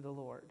unto the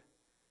Lord,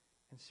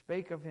 and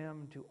spake of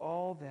him to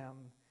all them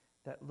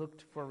that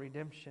looked for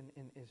redemption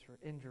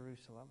in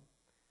Jerusalem.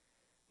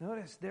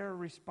 Notice their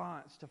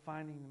response to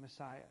finding the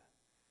Messiah.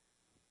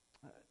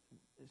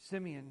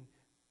 Simeon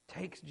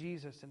takes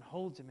Jesus and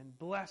holds him and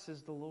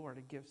blesses the Lord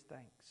and gives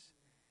thanks.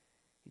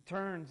 He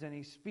turns and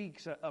he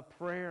speaks a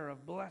prayer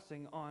of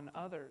blessing on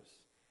others.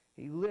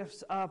 He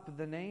lifts up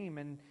the name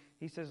and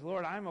he says,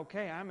 Lord, I'm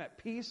okay. I'm at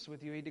peace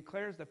with you. He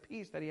declares the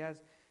peace that he has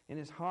in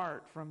his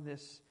heart from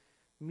this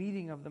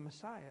meeting of the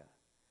Messiah.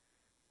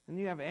 And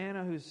you have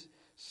Anna who's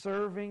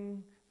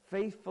serving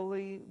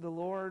faithfully the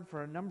Lord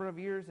for a number of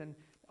years, and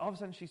all of a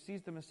sudden she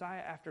sees the Messiah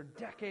after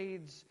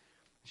decades.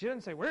 She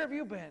doesn't say, where have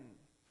you been?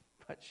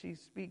 But she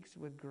speaks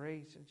with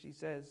grace, and she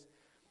says,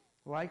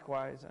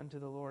 likewise unto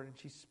the Lord. And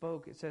she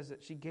spoke. It says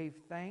that she gave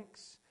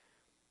thanks,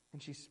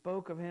 and she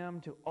spoke of him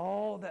to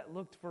all that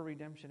looked for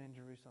redemption in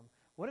Jerusalem.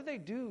 What did they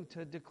do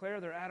to declare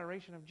their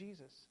adoration of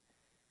Jesus?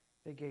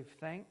 They gave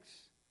thanks.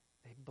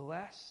 They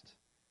blessed.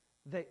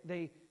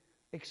 They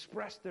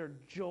expressed their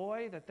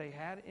joy that they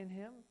had in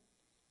him.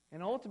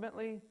 And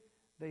ultimately,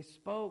 they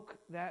spoke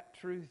that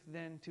truth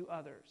then to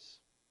others.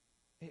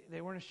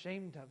 They weren't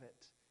ashamed of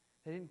it.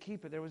 They didn't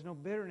keep it. There was no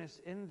bitterness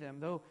in them.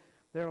 Though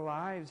their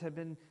lives had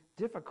been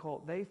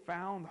difficult, they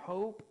found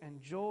hope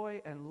and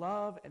joy and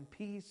love and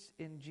peace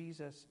in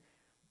Jesus,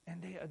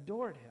 and they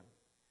adored him.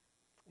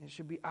 It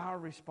should be our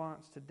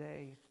response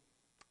today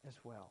as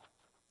well.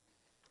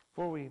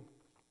 Before we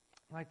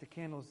light the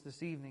candles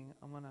this evening,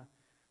 I'm going to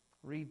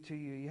read to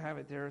you. You have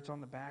it there. It's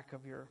on the back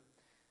of your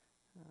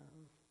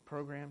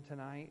program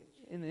tonight.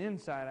 In the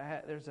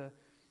inside, there's a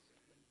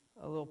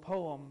little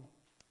poem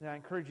that I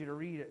encourage you to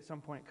read at some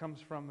point. It comes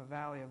from A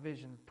Valley of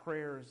Vision,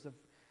 prayers of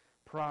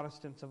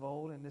Protestants of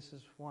old, and this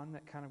is one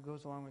that kind of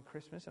goes along with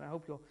Christmas. And I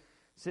hope you'll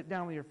sit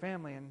down with your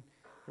family and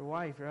your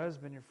wife, your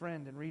husband, your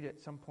friend, and read it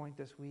at some point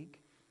this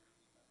week.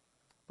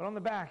 But on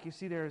the back, you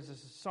see there's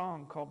this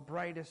song called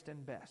Brightest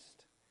and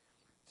Best.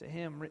 It's a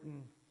hymn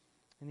written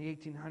in the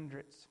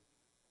 1800s.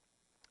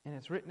 And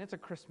it's a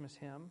Christmas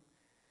hymn.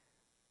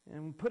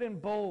 And put in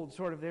bold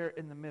sort of there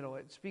in the middle.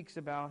 It speaks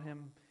about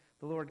him,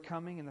 the Lord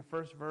coming in the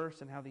first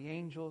verse, and how the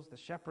angels, the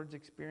shepherds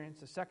experience.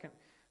 The second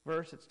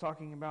verse, it's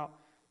talking about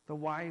the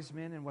wise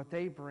men and what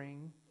they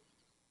bring.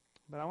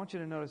 But I want you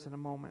to notice in a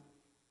moment,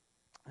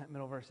 that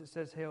middle verse, it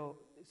says,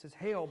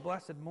 Hail,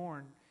 blessed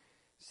morn.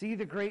 See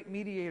the great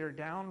mediator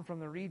down from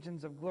the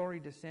regions of glory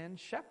descend.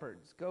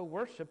 Shepherds, go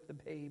worship the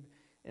babe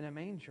in a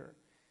manger.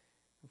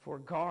 For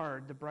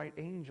guard, the bright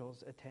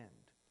angels attend.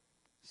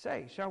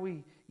 Say, shall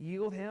we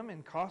yield him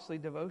in costly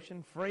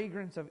devotion,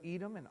 fragrance of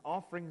Edom and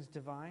offerings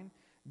divine,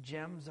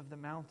 gems of the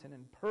mountain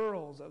and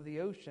pearls of the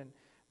ocean,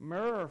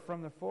 myrrh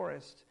from the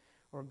forest,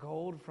 or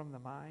gold from the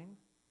mine?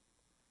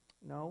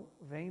 No,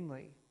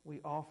 vainly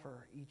we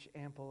offer each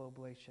ample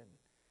oblation.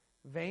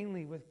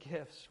 Vainly with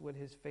gifts would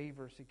his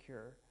favor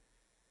secure.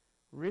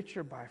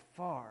 Richer by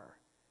far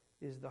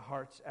is the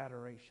heart's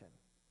adoration,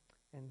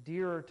 and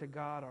dearer to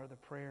God are the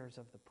prayers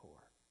of the poor.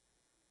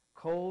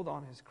 Cold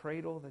on his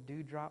cradle the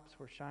dewdrops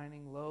were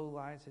shining, low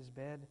lies his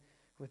bed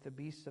with the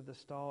beasts of the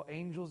stall.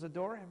 Angels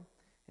adore him,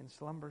 in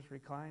slumbers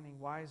reclining,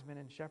 wise men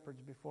and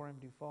shepherds before him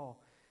do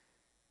fall.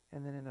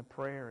 And then in the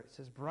prayer it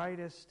says,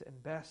 brightest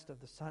and best of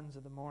the sons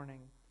of the morning,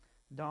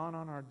 dawn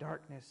on our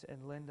darkness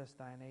and lend us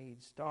thine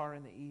aid. Star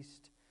in the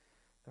east,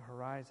 the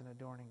horizon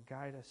adorning,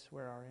 guide us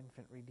where our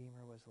infant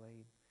Redeemer was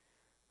laid.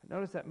 But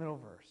notice that middle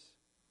verse.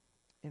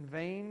 In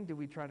vain do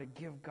we try to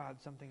give God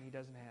something he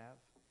doesn't have.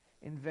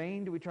 In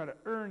vain do we try to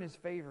earn his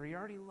favor. He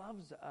already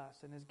loves us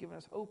and has given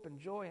us hope and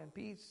joy and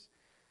peace.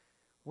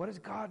 What does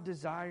God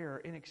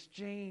desire in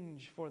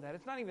exchange for that?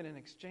 It's not even in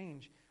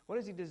exchange. What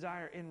does he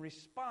desire in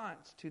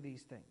response to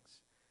these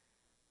things?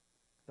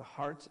 The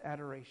heart's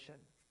adoration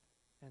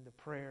and the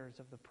prayers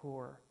of the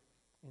poor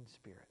in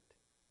spirit.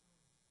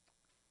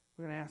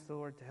 We're going to ask the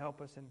Lord to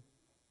help us. And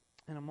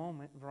in a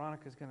moment,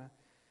 Veronica's going to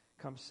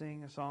come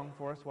sing a song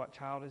for us. What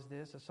Child Is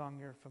This? A song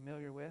you're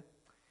familiar with.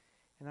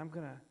 And I'm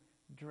going to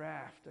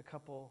draft a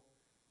couple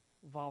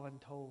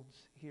voluntold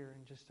here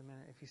in just a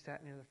minute. If you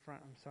sat near the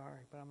front, I'm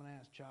sorry. But I'm going to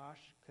ask Josh,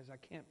 because I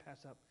can't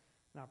pass up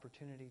an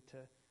opportunity to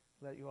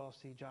let you all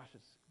see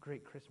Josh's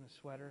great Christmas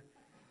sweater.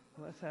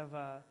 Let's have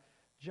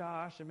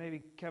Josh and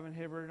maybe Kevin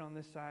Hibbard on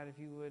this side, if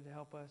you would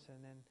help us.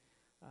 And then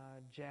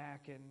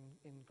Jack and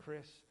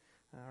Chris.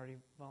 I already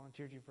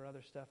volunteered you for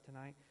other stuff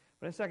tonight.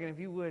 But in a second, if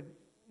you would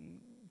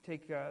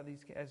take these,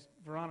 as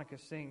Veronica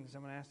sings,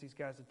 I'm going to ask these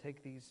guys to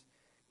take these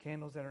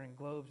candles that are in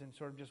globes and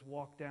sort of just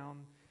walk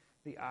down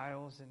the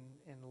aisles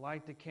and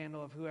light the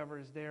candle of whoever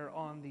is there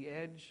on the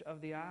edge of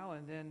the aisle.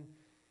 And then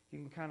you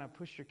can kind of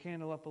push your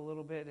candle up a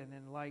little bit and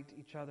then light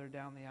each other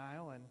down the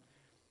aisle. And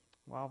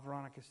while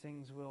Veronica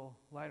sings, we'll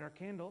light our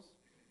candles.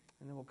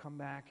 And then we'll come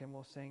back and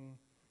we'll sing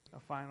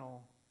a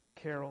final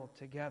carol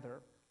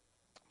together,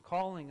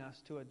 calling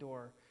us to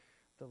adore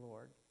the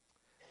Lord.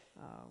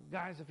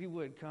 Guys, if you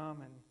would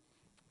come and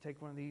take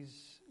one of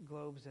these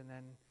globes, and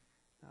then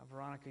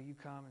Veronica, you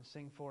come and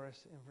sing for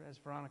us. And as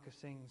Veronica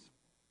sings,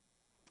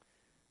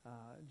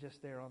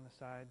 just there on the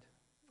side,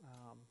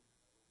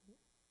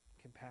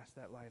 can pass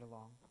that light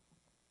along.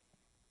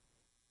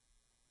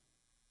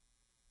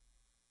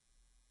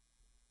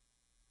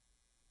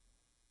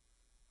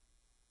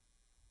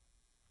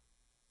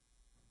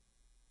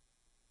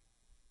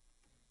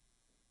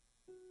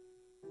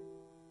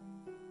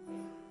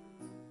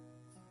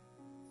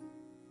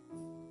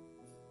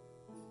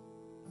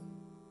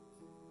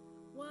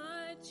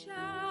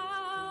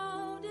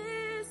 Child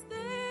is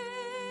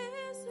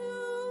this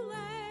who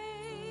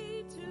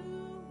lay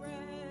to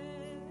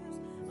rest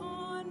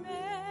on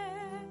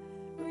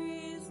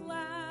Mary's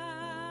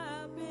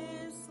lap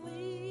is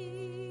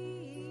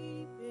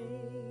sleeping,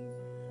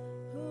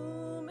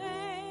 whom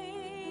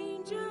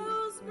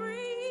angels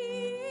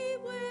greet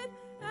with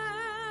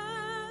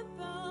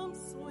anthems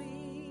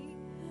sweet,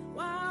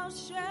 while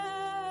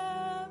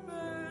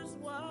shepherds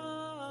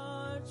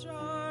watch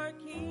our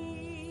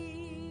King.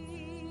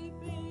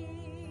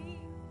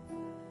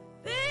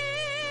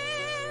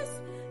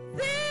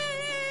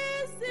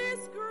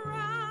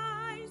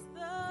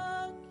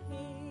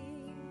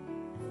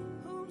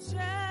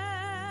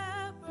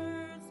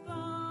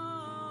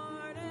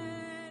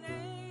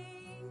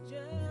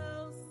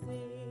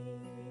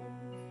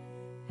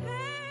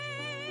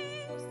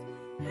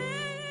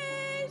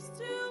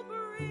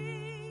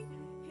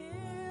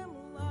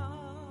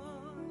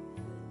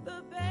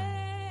 The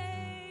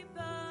babe,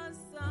 the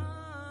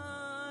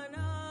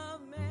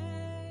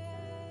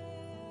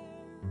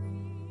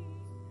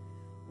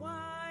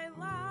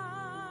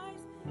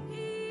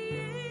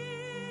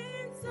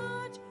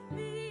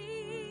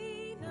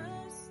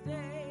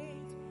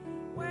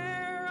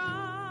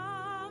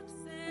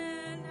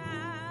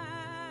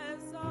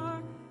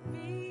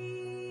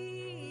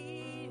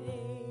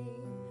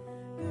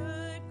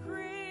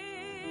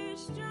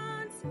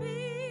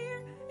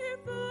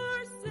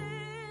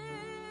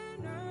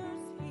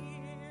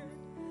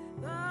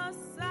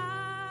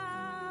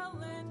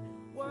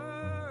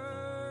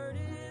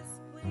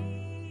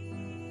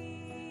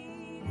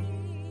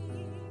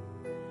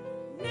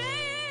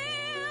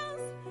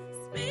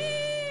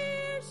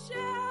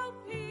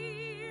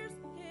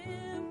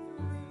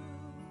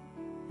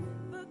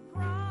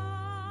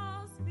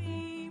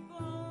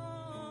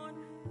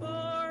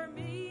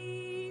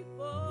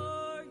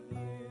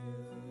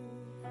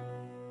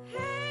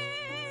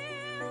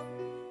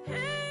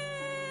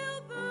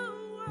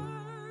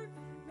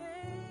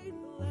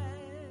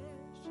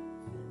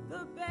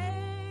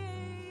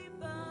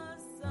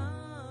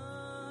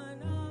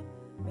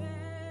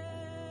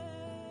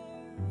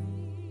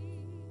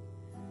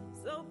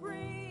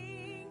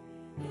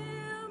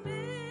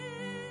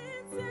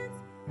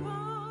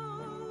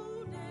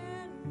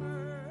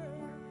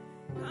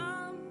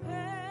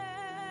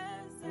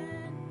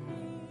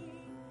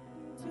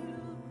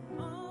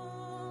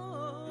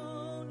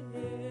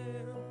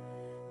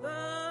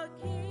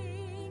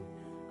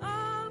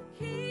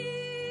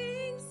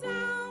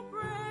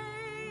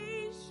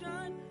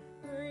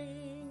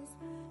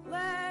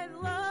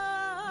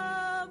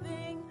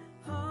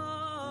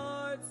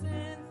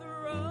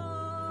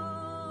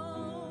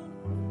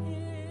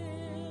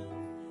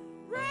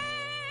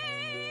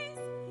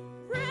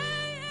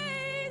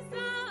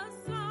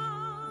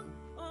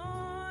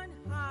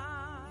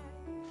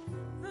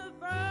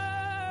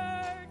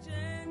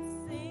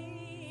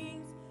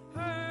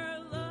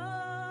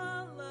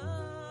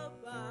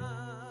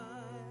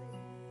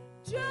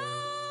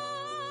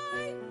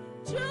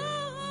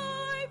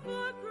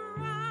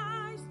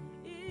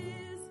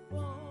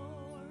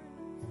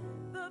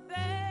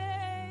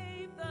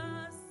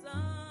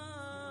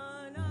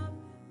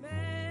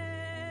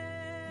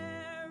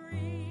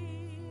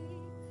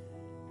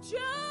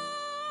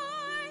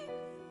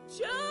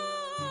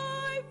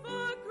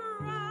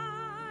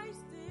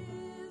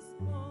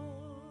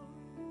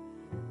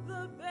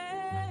the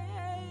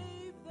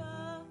babe,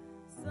 the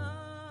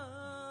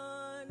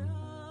Son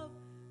of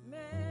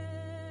Mary.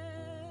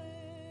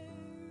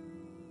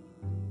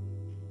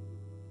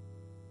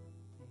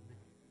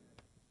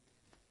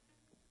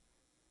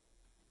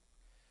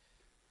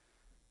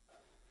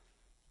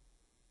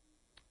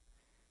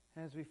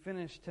 As we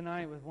finish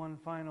tonight with one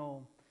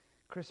final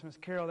Christmas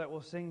carol that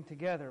we'll sing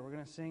together, we're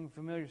going to sing a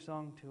familiar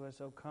song to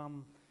us, "O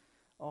Come,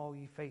 All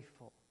Ye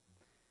Faithful."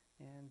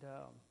 And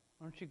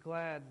aren't you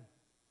glad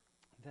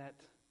that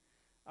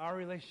our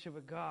relationship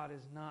with God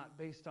is not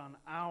based on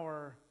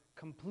our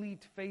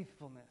complete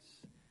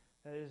faithfulness,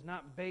 that it is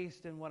not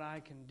based in what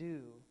I can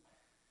do,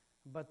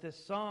 but this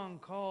song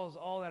calls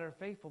all that are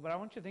faithful. But I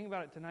want you to think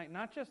about it tonight,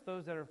 not just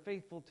those that are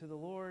faithful to the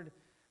Lord,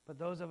 but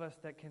those of us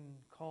that can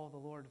call the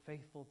Lord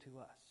faithful to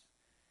us.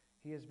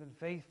 He has been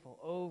faithful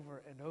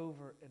over and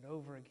over and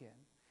over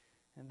again.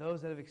 And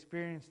those that have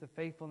experienced the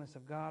faithfulness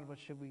of God, what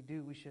should we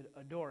do? We should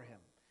adore Him.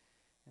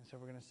 And so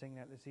we're going to sing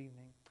that this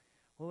evening.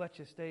 We'll let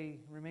you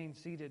remain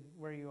seated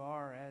where you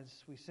are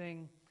as we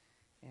sing,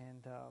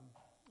 and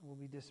we'll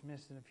be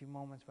dismissed in a few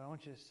moments. But I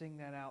want you to sing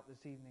that out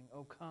this evening.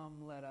 "Oh,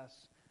 come, let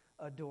us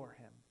adore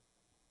Him."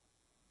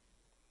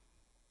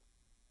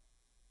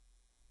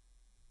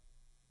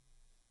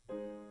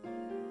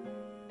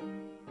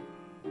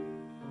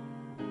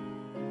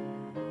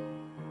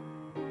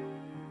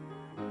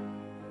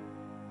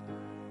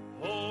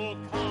 Oh,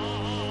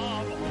 come,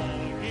 all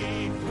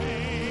ye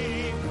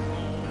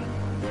faithful,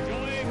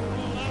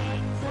 joyful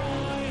and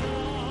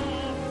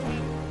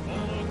triumphant.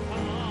 Oh,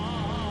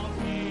 come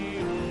ye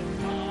to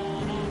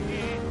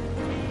Bethlehem.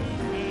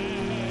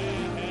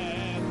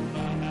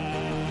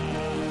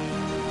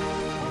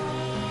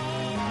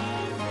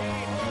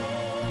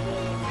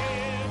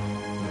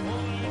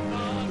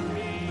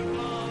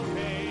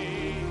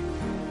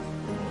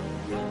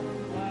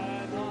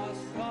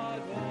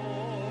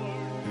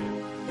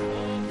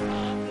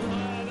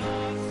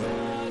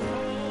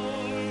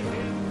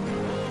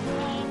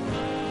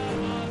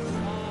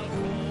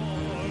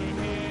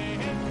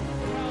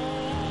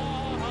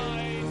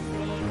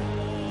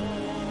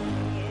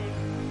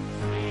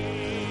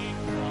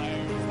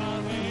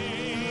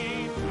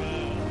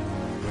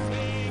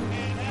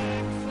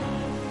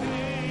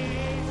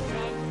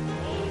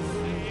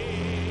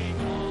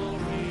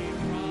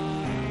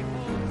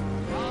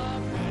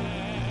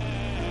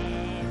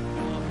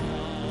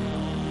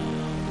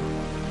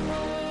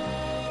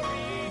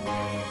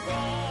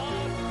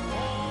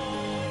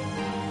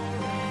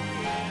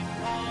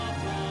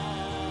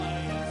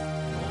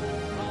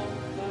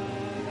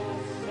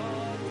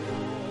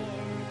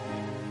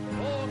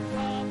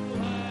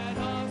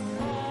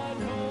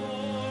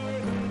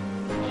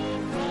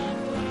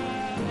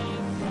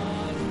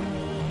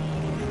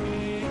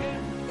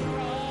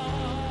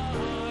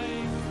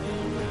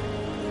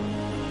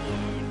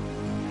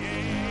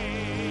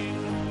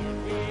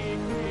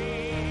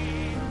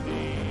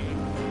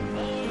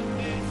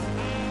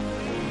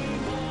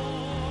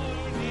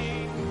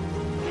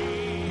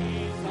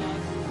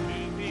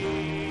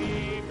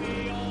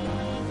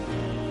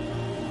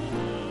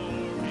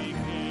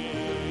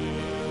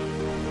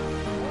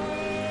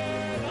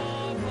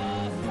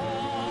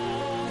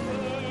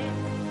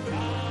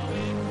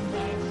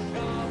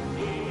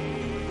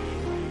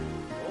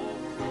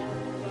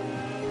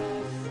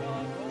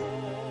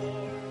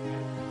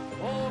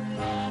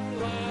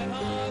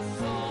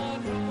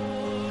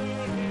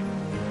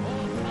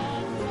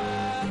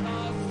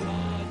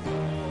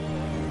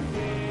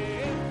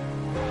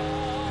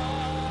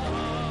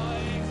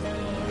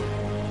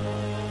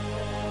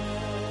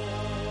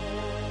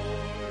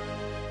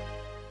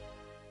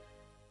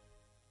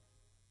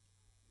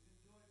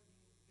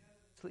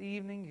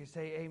 Evening, you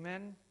say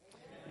amen.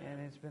 And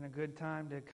it's been a good time to